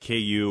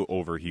 KU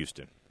over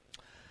Houston.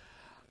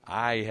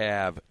 I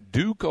have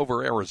Duke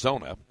over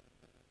Arizona,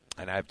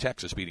 and I have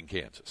Texas beating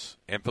Kansas.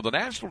 And for the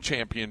national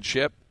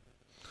championship,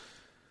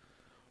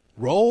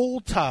 Roll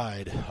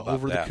Tide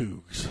over the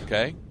Cougs.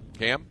 Okay.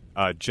 Cam?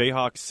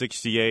 Jayhawks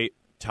 68,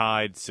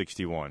 Tide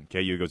 61.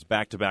 KU goes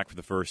back-to-back for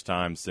the first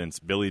time since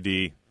Billy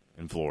D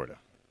in Florida.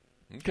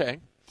 Okay.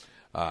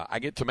 I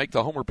get to make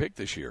the homer pick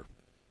this year.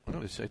 I'm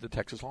going to say the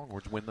Texas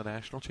Longhorns win the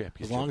national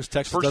championship. As long as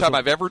Texas First time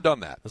I've ever done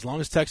that. As long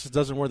as Texas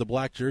doesn't wear the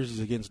black jerseys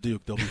against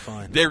Duke, they'll be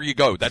fine. There you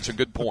go. That's a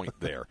good point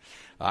there.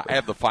 I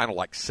have the final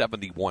like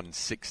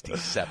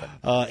 71-67.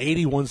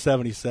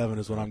 81-77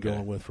 is what I'm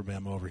going with for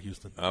Bama over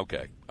Houston.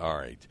 Okay. All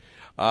right.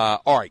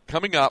 All right,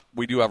 coming up,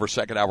 we do have our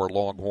second hour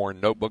Longhorn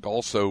Notebook.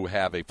 Also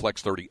have a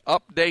Flex 30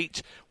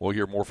 update. We'll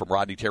hear more from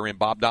Rodney Terry and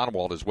Bob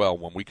Donewald as well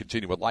when we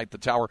continue with Light the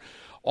Tower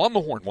on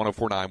the Horn,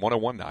 104.9, 101.9,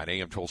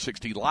 AM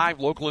 1260, live,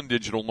 local, and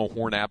digital, no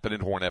Horn app, and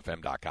at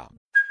hornfm.com.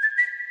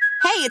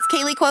 Hey, it's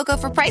Kaylee Cuoco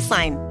for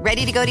Priceline.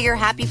 Ready to go to your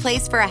happy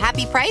place for a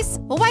happy price?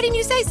 Well, why didn't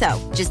you say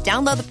so? Just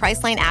download the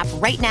Priceline app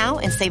right now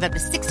and save up to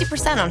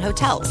 60% on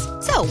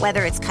hotels. So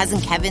whether it's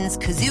Cousin Kevin's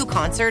Kazoo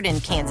Concert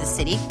in Kansas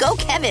City, go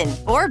Kevin,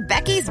 or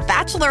Becky's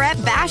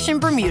Bachelorette Bash in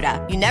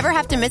Bermuda, you never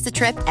have to miss a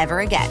trip ever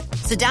again.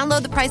 So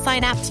download the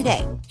Priceline app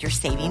today. Your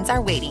savings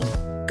are waiting.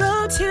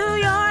 Go to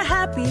your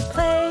happy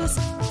place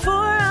for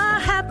a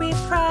happy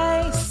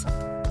price.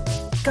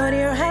 Go to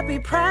your happy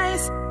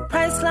price,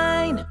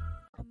 Priceline.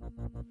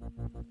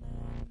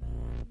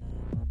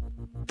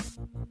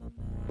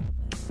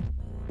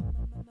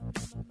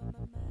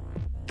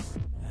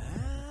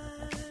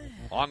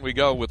 On we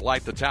go with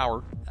Light the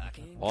Tower.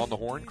 On the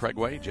Horn, Craig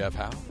Way, Jeff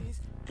Howe,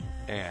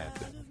 and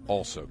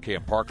also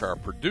Cam Parker, our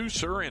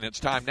producer. And it's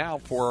time now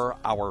for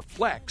our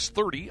Flex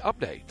 30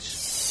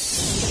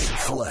 updates.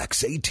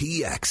 Flex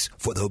ATX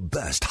for the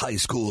best high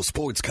school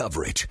sports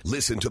coverage.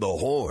 Listen to the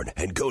Horn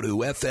and go to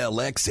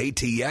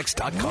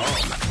FLXATX.com.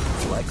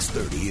 Flex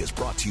 30 is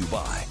brought to you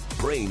by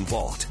Brain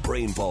Vault.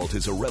 Brain Vault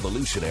is a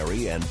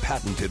revolutionary and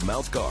patented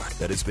mouthguard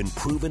that has been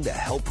proven to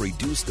help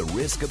reduce the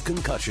risk of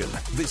concussion.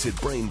 Visit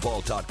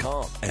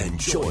BrainVault.com and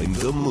join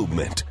the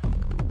movement.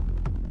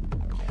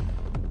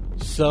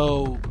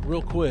 So,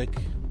 real quick,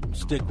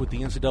 stick with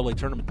the NCAA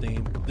tournament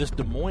theme. This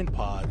Des Moines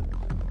pod,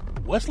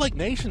 Westlake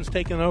Nation's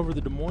taking over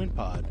the Des Moines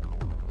pod,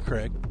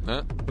 Craig.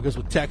 Huh? Because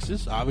with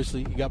Texas,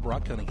 obviously, you got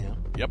Brock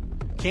Cunningham. Yep.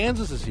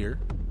 Kansas is here,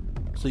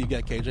 so you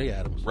got KJ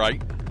Adams.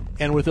 Right.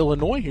 And with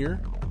Illinois here,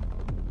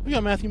 we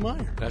got Matthew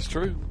Meyer. That's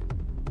true.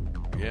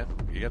 Yeah,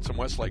 you got some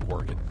Westlake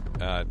working.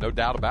 No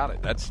doubt about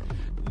it. That's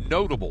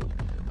notable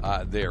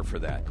there for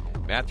that.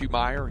 Matthew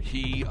Meyer,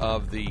 he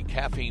of the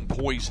caffeine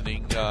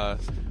poisoning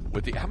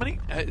with the, how many,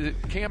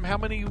 Cam, how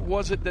many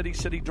was it that he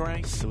said he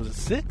drank? So was it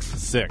 6?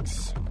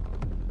 6.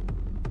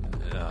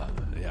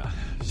 Yeah.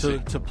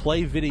 To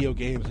play video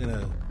games in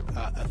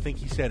I think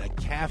he said a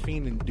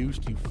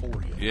caffeine-induced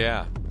euphoria.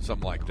 Yeah,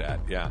 something like that.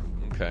 Yeah,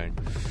 okay.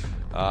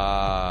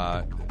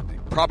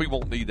 Probably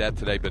won't need that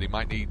today, but he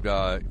might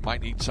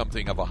need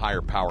something of a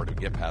higher power to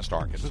get past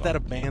Arkansas. Is that a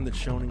band that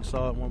Schoening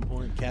saw at one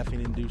point?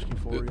 Caffeine-induced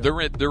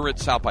euphoria. They're at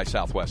South by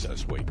Southwest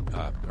this week.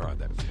 Around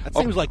there. That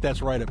seems like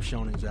that's right up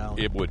Schoening's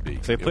alley. It would be.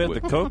 They play at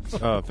the Coke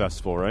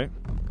Festival, right?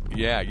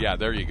 Yeah,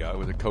 there you go.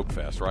 With the Coke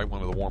Fest, right?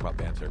 One of the warm-up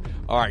bands there.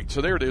 All right, so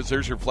there it is.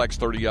 There's your Flex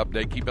 30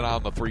 update. Keep an eye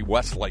on the 3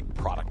 Westlake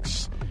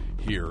products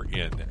here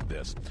in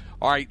this.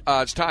 All right,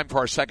 it's time for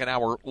our second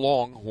hour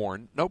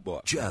Longhorn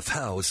Notebook. Jeff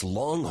Howe's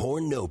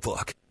Longhorn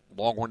Notebook.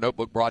 Longhorn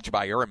Notebook brought to you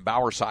by Erin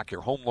Bowersock,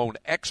 your home loan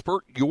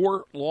expert,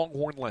 your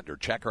Longhorn lender.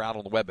 Check her out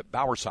on the web at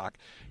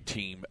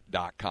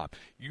bowersockteam.com.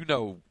 You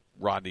know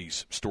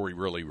Rodney's story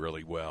really,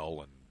 really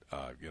well, and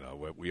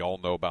we all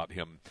know about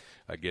him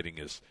getting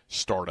his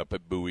start up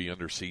at Bowie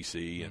under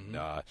CC, and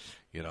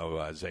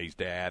Zay's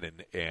dad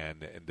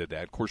and did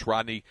that. Of course,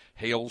 Rodney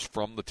hails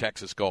from the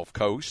Texas Gulf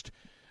Coast.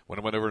 when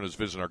I went over and was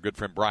visiting our good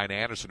friend Brian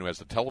Anderson, who has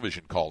the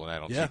television call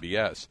tonight on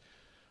CBS,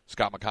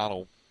 Scott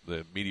McConnell,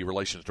 the media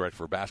relations director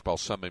for basketball,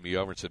 summoned me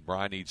over and said,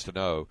 Brian needs to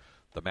know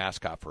the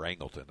mascot for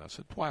Angleton. I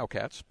said,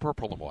 Wildcats,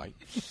 purple and white.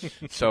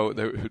 So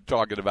they were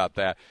talking about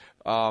that.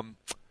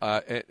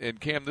 And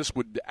Cam, this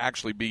would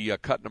actually be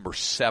cut number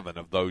 7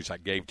 of those I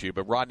gave to you.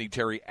 But Rodney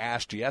Terry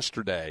asked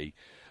yesterday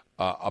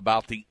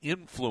about the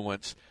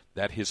influence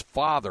that his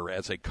father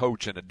as a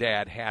coach and a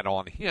dad had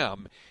on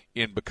him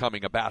in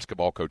becoming a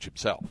basketball coach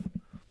himself.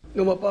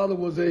 You know, my father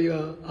was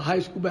a high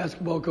school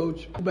basketball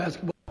coach,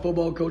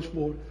 football coach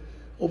for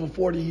over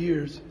 40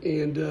 years.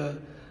 And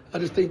I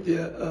just think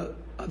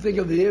I think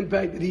of the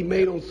impact that he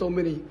made on so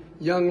many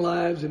young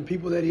lives and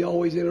people that he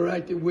always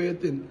interacted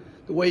with and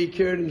the way he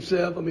carried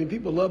himself. I mean,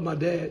 people love my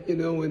dad, you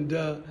know,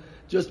 and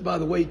just by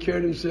the way he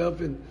carried himself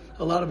and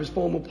a lot of his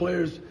former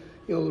players,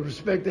 you know, the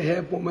respect they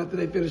had for him after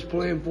they finished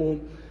playing for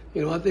him.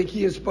 You know, I think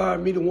he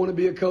inspired me to want to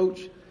be a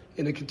coach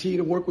and to continue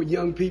to work with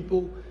young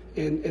people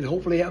and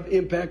hopefully have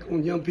impact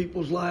on young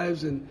people's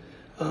lives. And,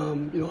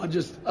 you know,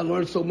 I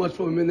learned so much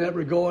from him in that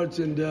regards.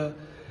 And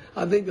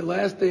I think the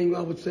last thing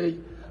I would say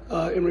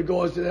in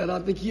regards to that, I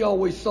think he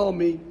always saw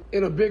me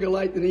in a bigger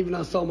light than even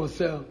I saw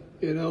myself,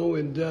 you know,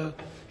 and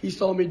he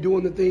saw me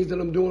doing the things that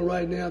I'm doing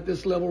right now at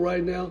this level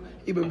right now,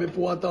 even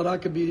before I thought I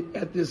could be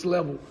at this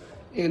level,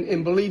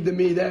 and believed in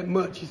me that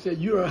much. He said,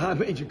 you're a high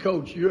major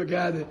coach. You're a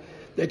guy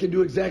that can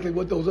do exactly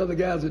what those other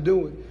guys are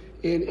doing,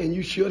 and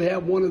you should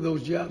have one of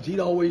those jobs.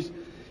 He'd always,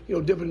 you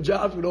know, different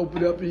jobs would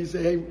open up, and he'd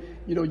say, hey,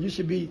 you know, you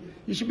should be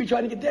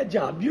trying to get that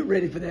job. You're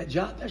ready for that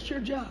job. That's your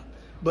job.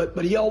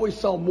 But he always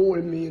saw more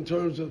in me in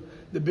terms of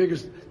the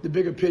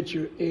bigger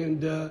picture,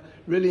 and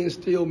really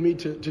instilled me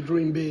to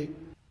dream big.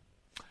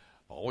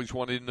 Always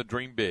wanted him to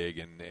dream big,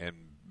 and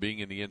being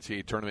in the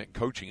NCAA tournament and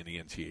coaching in the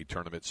NCAA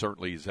tournament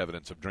certainly is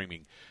evidence of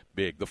dreaming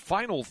big. The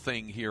final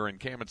thing here, and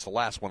Cam, it's the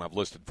last one I've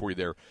listed for you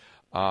there,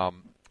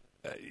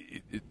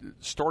 it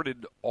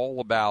started all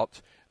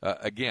about,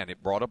 again,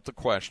 it brought up the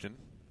question,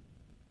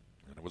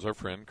 and it was our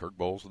friend Kirk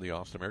Bowles of the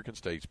Austin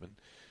American-Statesman,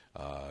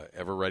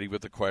 ever ready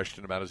with the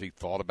question about as he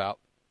thought about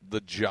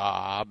the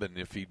job and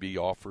if he'd be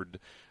offered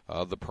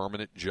the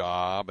permanent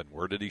job and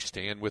where did he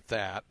stand with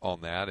that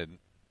on that. And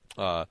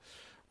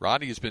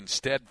Rodney has been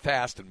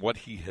steadfast in what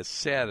he has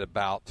said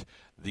about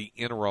the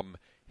interim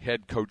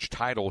head coach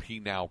title he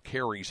now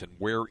carries and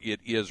where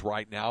it is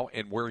right now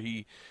and where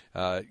he,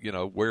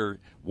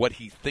 what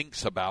he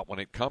thinks about when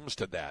it comes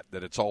to that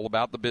it's all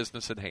about the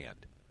business at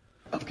hand.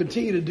 I've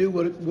continued to do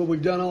what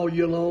we've done all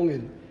year long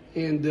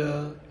and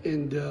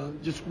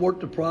just work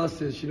the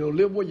process, you know,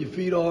 live where your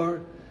feet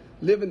are,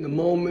 live in the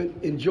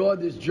moment, enjoy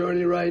this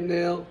journey right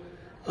now.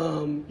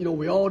 You know,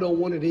 we all don't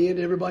want it to end.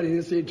 Everybody in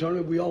the NCAA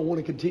tournament, we all want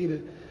to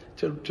continue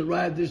to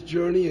ride this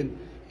journey.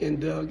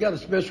 And got a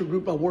special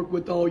group I work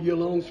with all year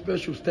long,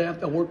 special staff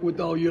that I work with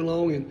all year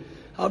long. And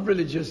I've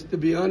really just, to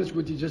be honest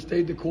with you, just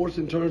stayed the course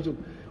in terms of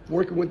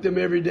working with them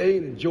every day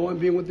and enjoying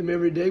being with them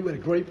every day. We had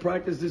a great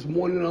practice this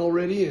morning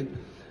already. And,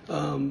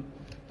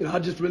 you know, I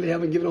just really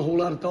haven't given a whole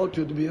lot of thought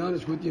to it, to be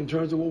honest with you, in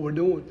terms of what we're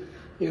doing.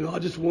 You know, I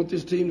just want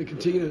this team to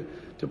continue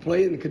to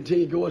play and to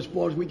continue to go as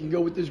far as we can go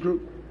with this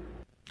group.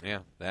 Yeah,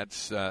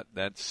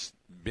 that's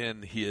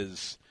been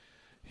his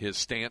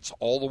stance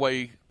all the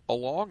way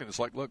along, and it's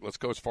like, look, let's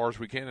go as far as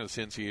we can in this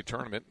NCAA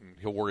tournament, and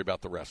he'll worry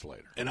about the rest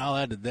later. And I'll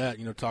add to that,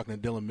 you know, talking to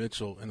Dylan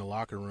Mitchell in the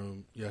locker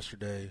room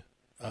yesterday,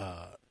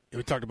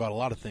 we talked about a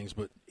lot of things,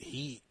 but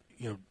he,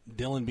 you know,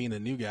 Dylan being a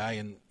new guy,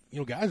 and, you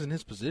know, guys in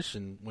his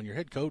position, when your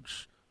head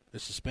coach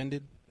is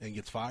suspended and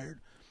gets fired,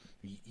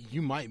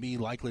 you might be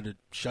likely to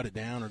shut it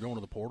down or go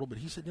into the portal, but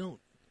he said, you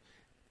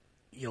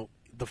know,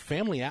 the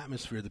family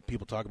atmosphere that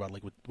people talk about,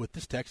 like with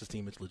this Texas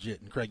team, it's legit.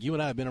 And, Craig, you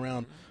and I have been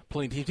around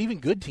playing teams, even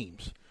good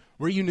teams,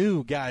 where you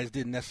knew guys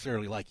didn't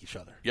necessarily like each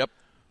other. Yep.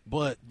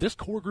 But this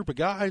core group of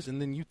guys, and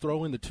then you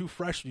throw in the two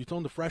freshmen, you throw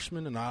in the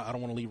freshmen, and I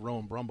don't want to leave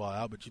Rowan Brumbaugh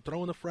out, but you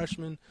throw in the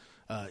freshmen,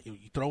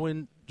 you throw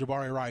in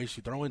Jabari Rice,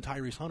 you throw in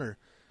Tyrese Hunter.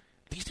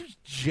 These dudes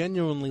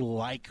genuinely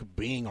like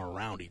being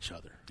around each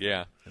other.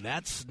 Yeah. And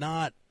that's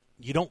not –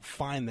 you don't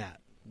find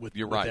that with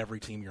every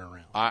team you're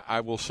around.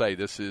 I will say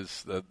this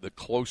is the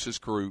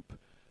closest group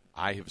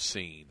I have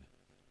seen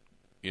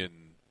in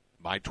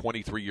my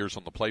 23 years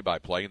on the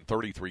play-by-play and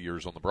 33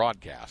 years on the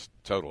broadcast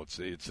total.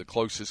 It's the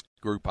closest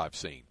group I've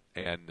seen.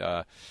 And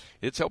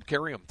it's helped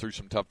carry them through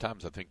some tough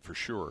times, I think, for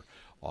sure,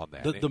 on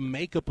that. The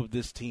makeup of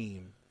this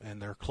team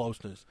and their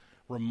closeness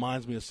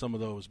reminds me of some of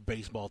those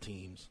baseball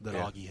teams that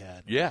Augie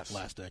had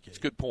last decade. It's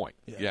a good point.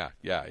 Yeah,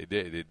 it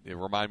did. It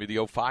reminded me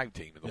of the 05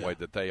 team and the way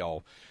that they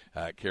all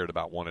cared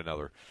about one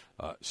another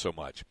so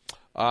much.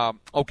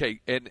 Okay,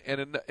 and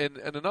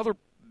another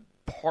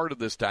part of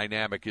this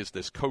dynamic is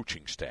this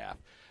coaching staff.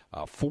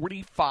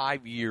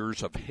 45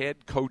 years of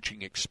head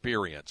coaching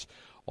experience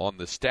on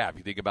the staff.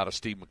 You think about a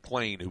Steve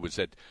McClain who was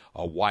at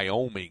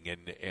Wyoming,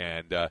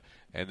 and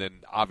then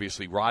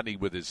obviously Rodney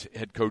with his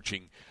head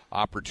coaching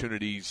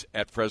opportunities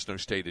at Fresno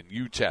State and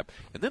UTEP,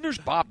 and then there's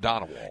Bob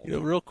Donewald. You know,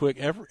 real quick,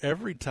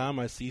 every time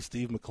I see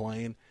Steve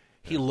McClain,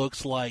 he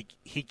looks like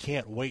he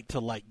can't wait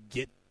to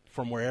get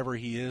from wherever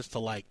he is to,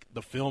 like,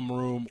 the film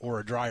room or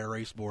a dry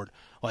erase board.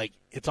 Like,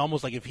 it's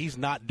almost like if he's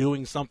not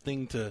doing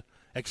something to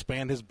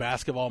expand his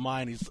basketball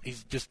mind,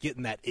 he's just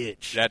getting that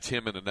itch. That's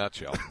him in a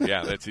nutshell.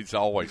 Yeah, he's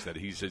always that.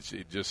 He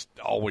just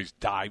always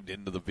dived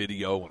into the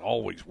video and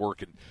always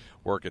working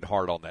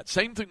hard on that.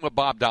 Same thing with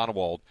Bob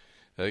Donewald,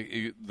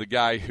 the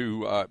guy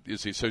who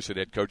is the associate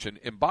head coach.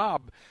 And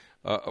Bob,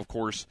 of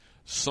course,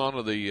 son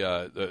of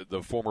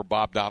the former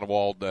Bob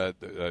Donewald,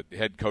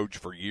 head coach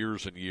for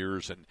years and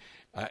years, and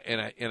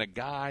a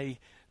guy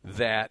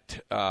that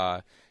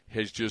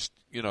has just,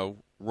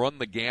 run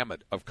the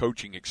gamut of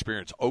coaching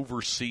experience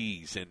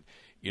overseas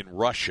in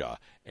Russia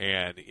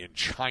and in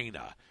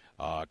China,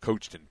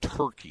 coached in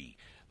Turkey,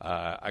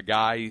 a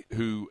guy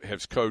who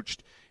has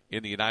coached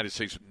in the United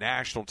States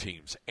national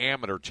teams,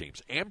 amateur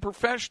teams, and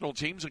professional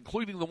teams,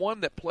 including the one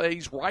that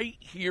plays right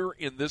here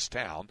in this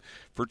town.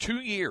 For 2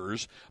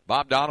 years,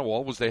 Bob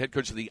Donewald was the head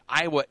coach of the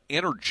Iowa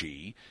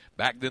Energy,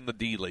 back then the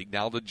D-League,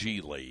 now the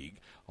G-League,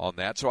 on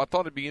that. So I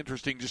thought it'd be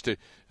interesting just to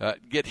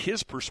get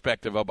his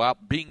perspective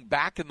about being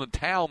back in the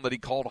town that he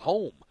called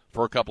home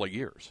for a couple of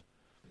years.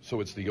 So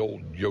it's the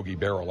old Yogi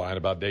Berra line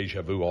about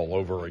deja vu all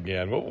over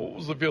again. What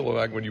was the feeling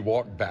like when you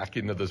walked back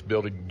into this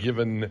building,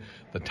 given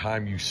the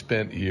time you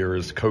spent here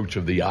as coach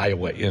of the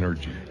Iowa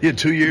Energy? Yeah,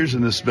 2 years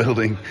in this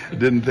building.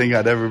 Didn't think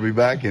I'd ever be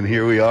back, and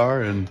here we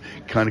are, and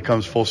kind of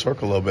comes full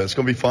circle a little bit. It's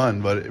going to be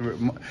fun, but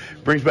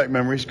it brings back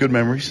memories, good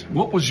memories.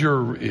 What was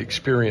your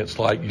experience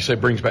like? You say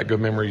brings back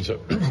good memories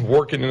of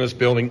working in this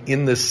building,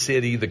 in this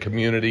city, the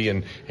community,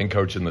 and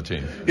coaching the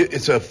team.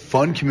 It's a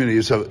fun community.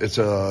 It's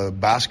a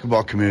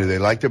basketball community. They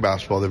like their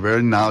basketball. They're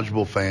very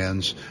knowledgeable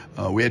fans.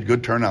 We had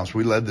good turnouts.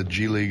 We led the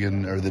G League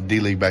or the D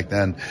League back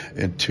then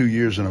in 2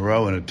 years in a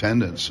row in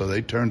attendance. So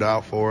they turned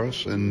out for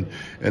us, and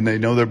they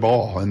know their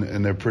ball,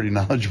 and they're pretty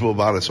knowledgeable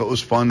about it. So it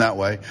was fun that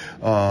way.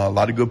 A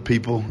lot of good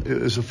people.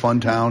 It was a fun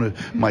town.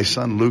 My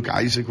son Luke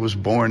Isaac was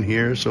born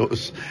here, so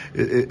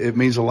it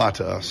means a lot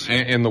to us.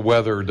 And the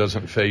weather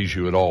doesn't faze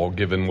you at all,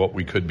 given what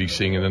we could be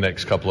seeing in the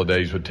next couple of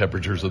days with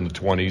temperatures in the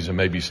 20s and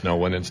maybe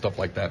snowing and stuff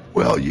like that.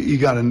 Well, you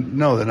got to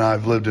know that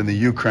I've lived in the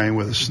Ukraine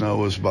where the snow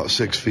was about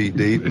 6 feet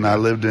deep, and I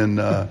lived in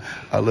a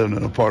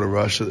part of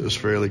Russia that was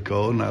fairly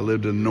cold, and I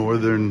lived in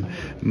northern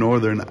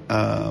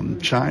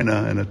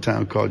China in a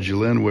town called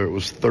Jilin where it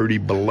was 30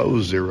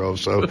 below zero.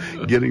 So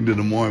getting to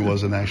Des Moines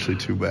wasn't actually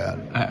too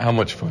bad. How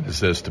much fun is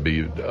this to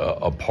be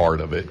a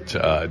part of it?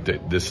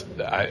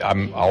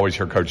 I always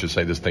hear coaches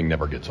say this thing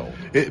never gets old.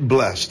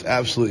 Blessed,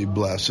 absolutely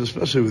blessed,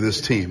 especially with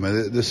this team.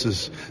 This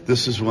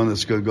is one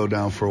that's going to go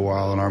down for a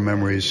while in our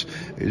memories,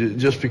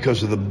 just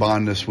because of the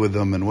bondness with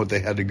them and what they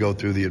had to go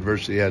through, the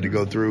adversity they had to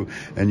go through,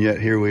 and yet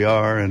here we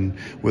are, and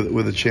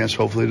with a chance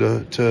hopefully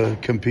to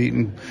compete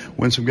and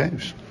win some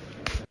games.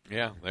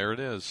 Yeah, there it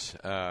is.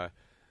 A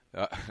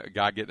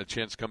guy getting a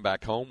chance to come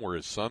back home where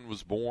his son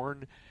was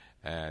born,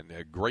 and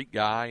a great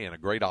guy and a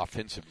great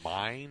offensive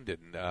mind,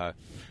 and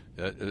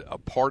a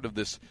part of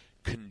this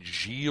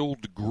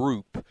congealed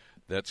group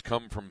that's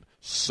come from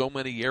so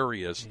many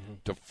areas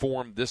to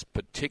form this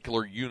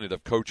particular unit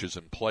of coaches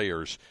and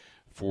players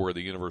for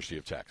the University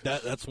of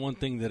Texas. That's one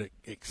thing that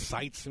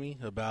excites me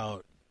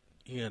about,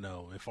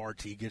 if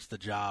RT gets the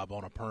job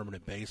on a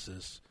permanent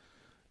basis,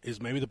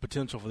 is maybe the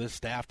potential for this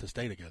staff to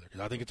stay together,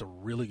 because I think it's a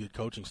really good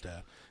coaching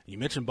staff. You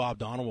mentioned Bob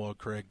Donewald,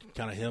 Craig,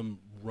 kind of him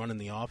running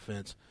the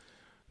offense.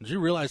 Did you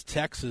realize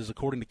Texas,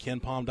 according to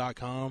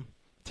KenPom.com,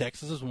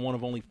 Texas is one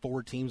of only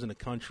 4 teams in the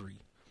country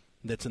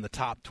that's in the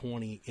top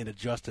 20 in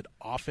adjusted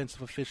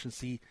offensive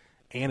efficiency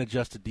and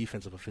adjusted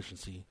defensive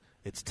efficiency?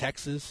 It's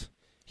Texas,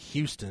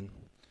 Houston,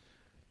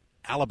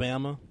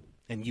 Alabama,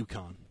 and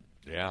UConn.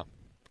 Yeah.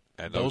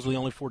 And those are the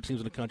only 4 teams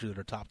in the country that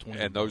are top 20.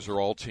 And those are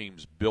all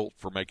teams built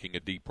for making a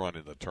deep run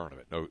in the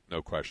tournament.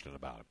 No question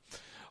about it.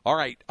 All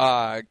right,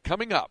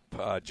 coming up,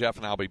 Jeff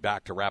and I will be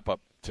back to wrap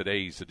up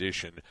today's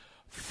edition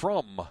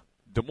from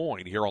Des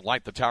Moines here on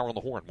Light the Tower on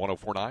the Horn,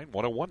 104.9,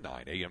 101.9,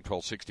 AM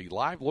 1260,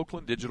 live, local,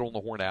 and digital on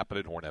the Horn app and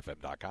at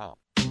hornfm.com.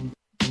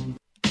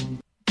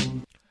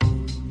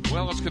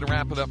 Well, let's get to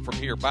wrap it up from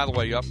here. By the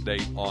way,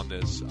 update on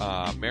this.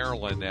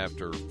 Maryland,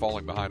 after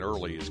falling behind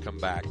early, has come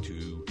back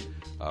to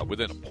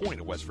within a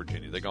point of West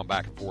Virginia. They've gone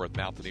back and forth.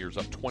 Mountaineers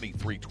up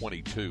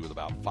 23-22 with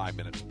about 5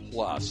 minutes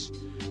plus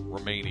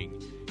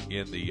remaining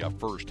in the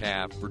first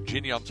half.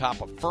 Virginia on top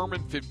of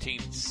Furman,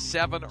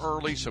 15-7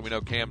 early, so we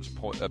know Cam's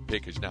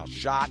pick is now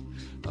shot.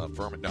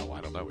 Furman, no,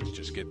 I don't know. It's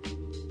just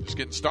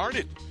getting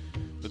started.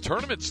 The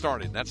tournament's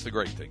started, and that's the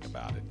great thing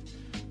about it.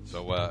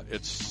 So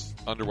it's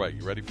underway.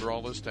 You ready for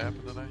all this to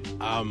happen tonight?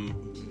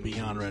 I'm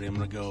beyond ready. I'm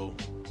going to go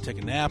take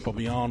a nap. I'll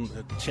be on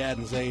at Chad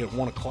and Zay at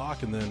 1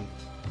 o'clock, and then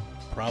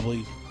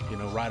probably,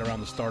 right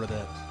around the start of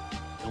that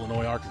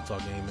Illinois-Arkansas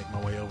game, make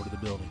my way over to the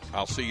building.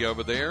 I'll see you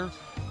over there.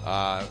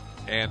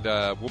 And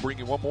we'll bring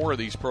you one more of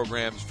these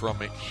programs from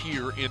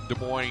here in Des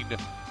Moines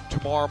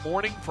tomorrow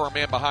morning. For our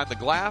man behind the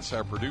glass,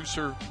 our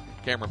producer,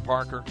 Cameron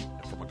Parker,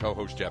 and for my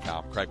co-host, Jeff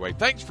Howe, Craig Way.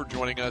 Thanks for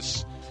joining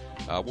us.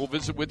 We'll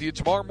visit with you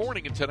tomorrow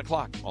morning at 10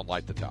 o'clock on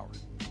Light the Tower.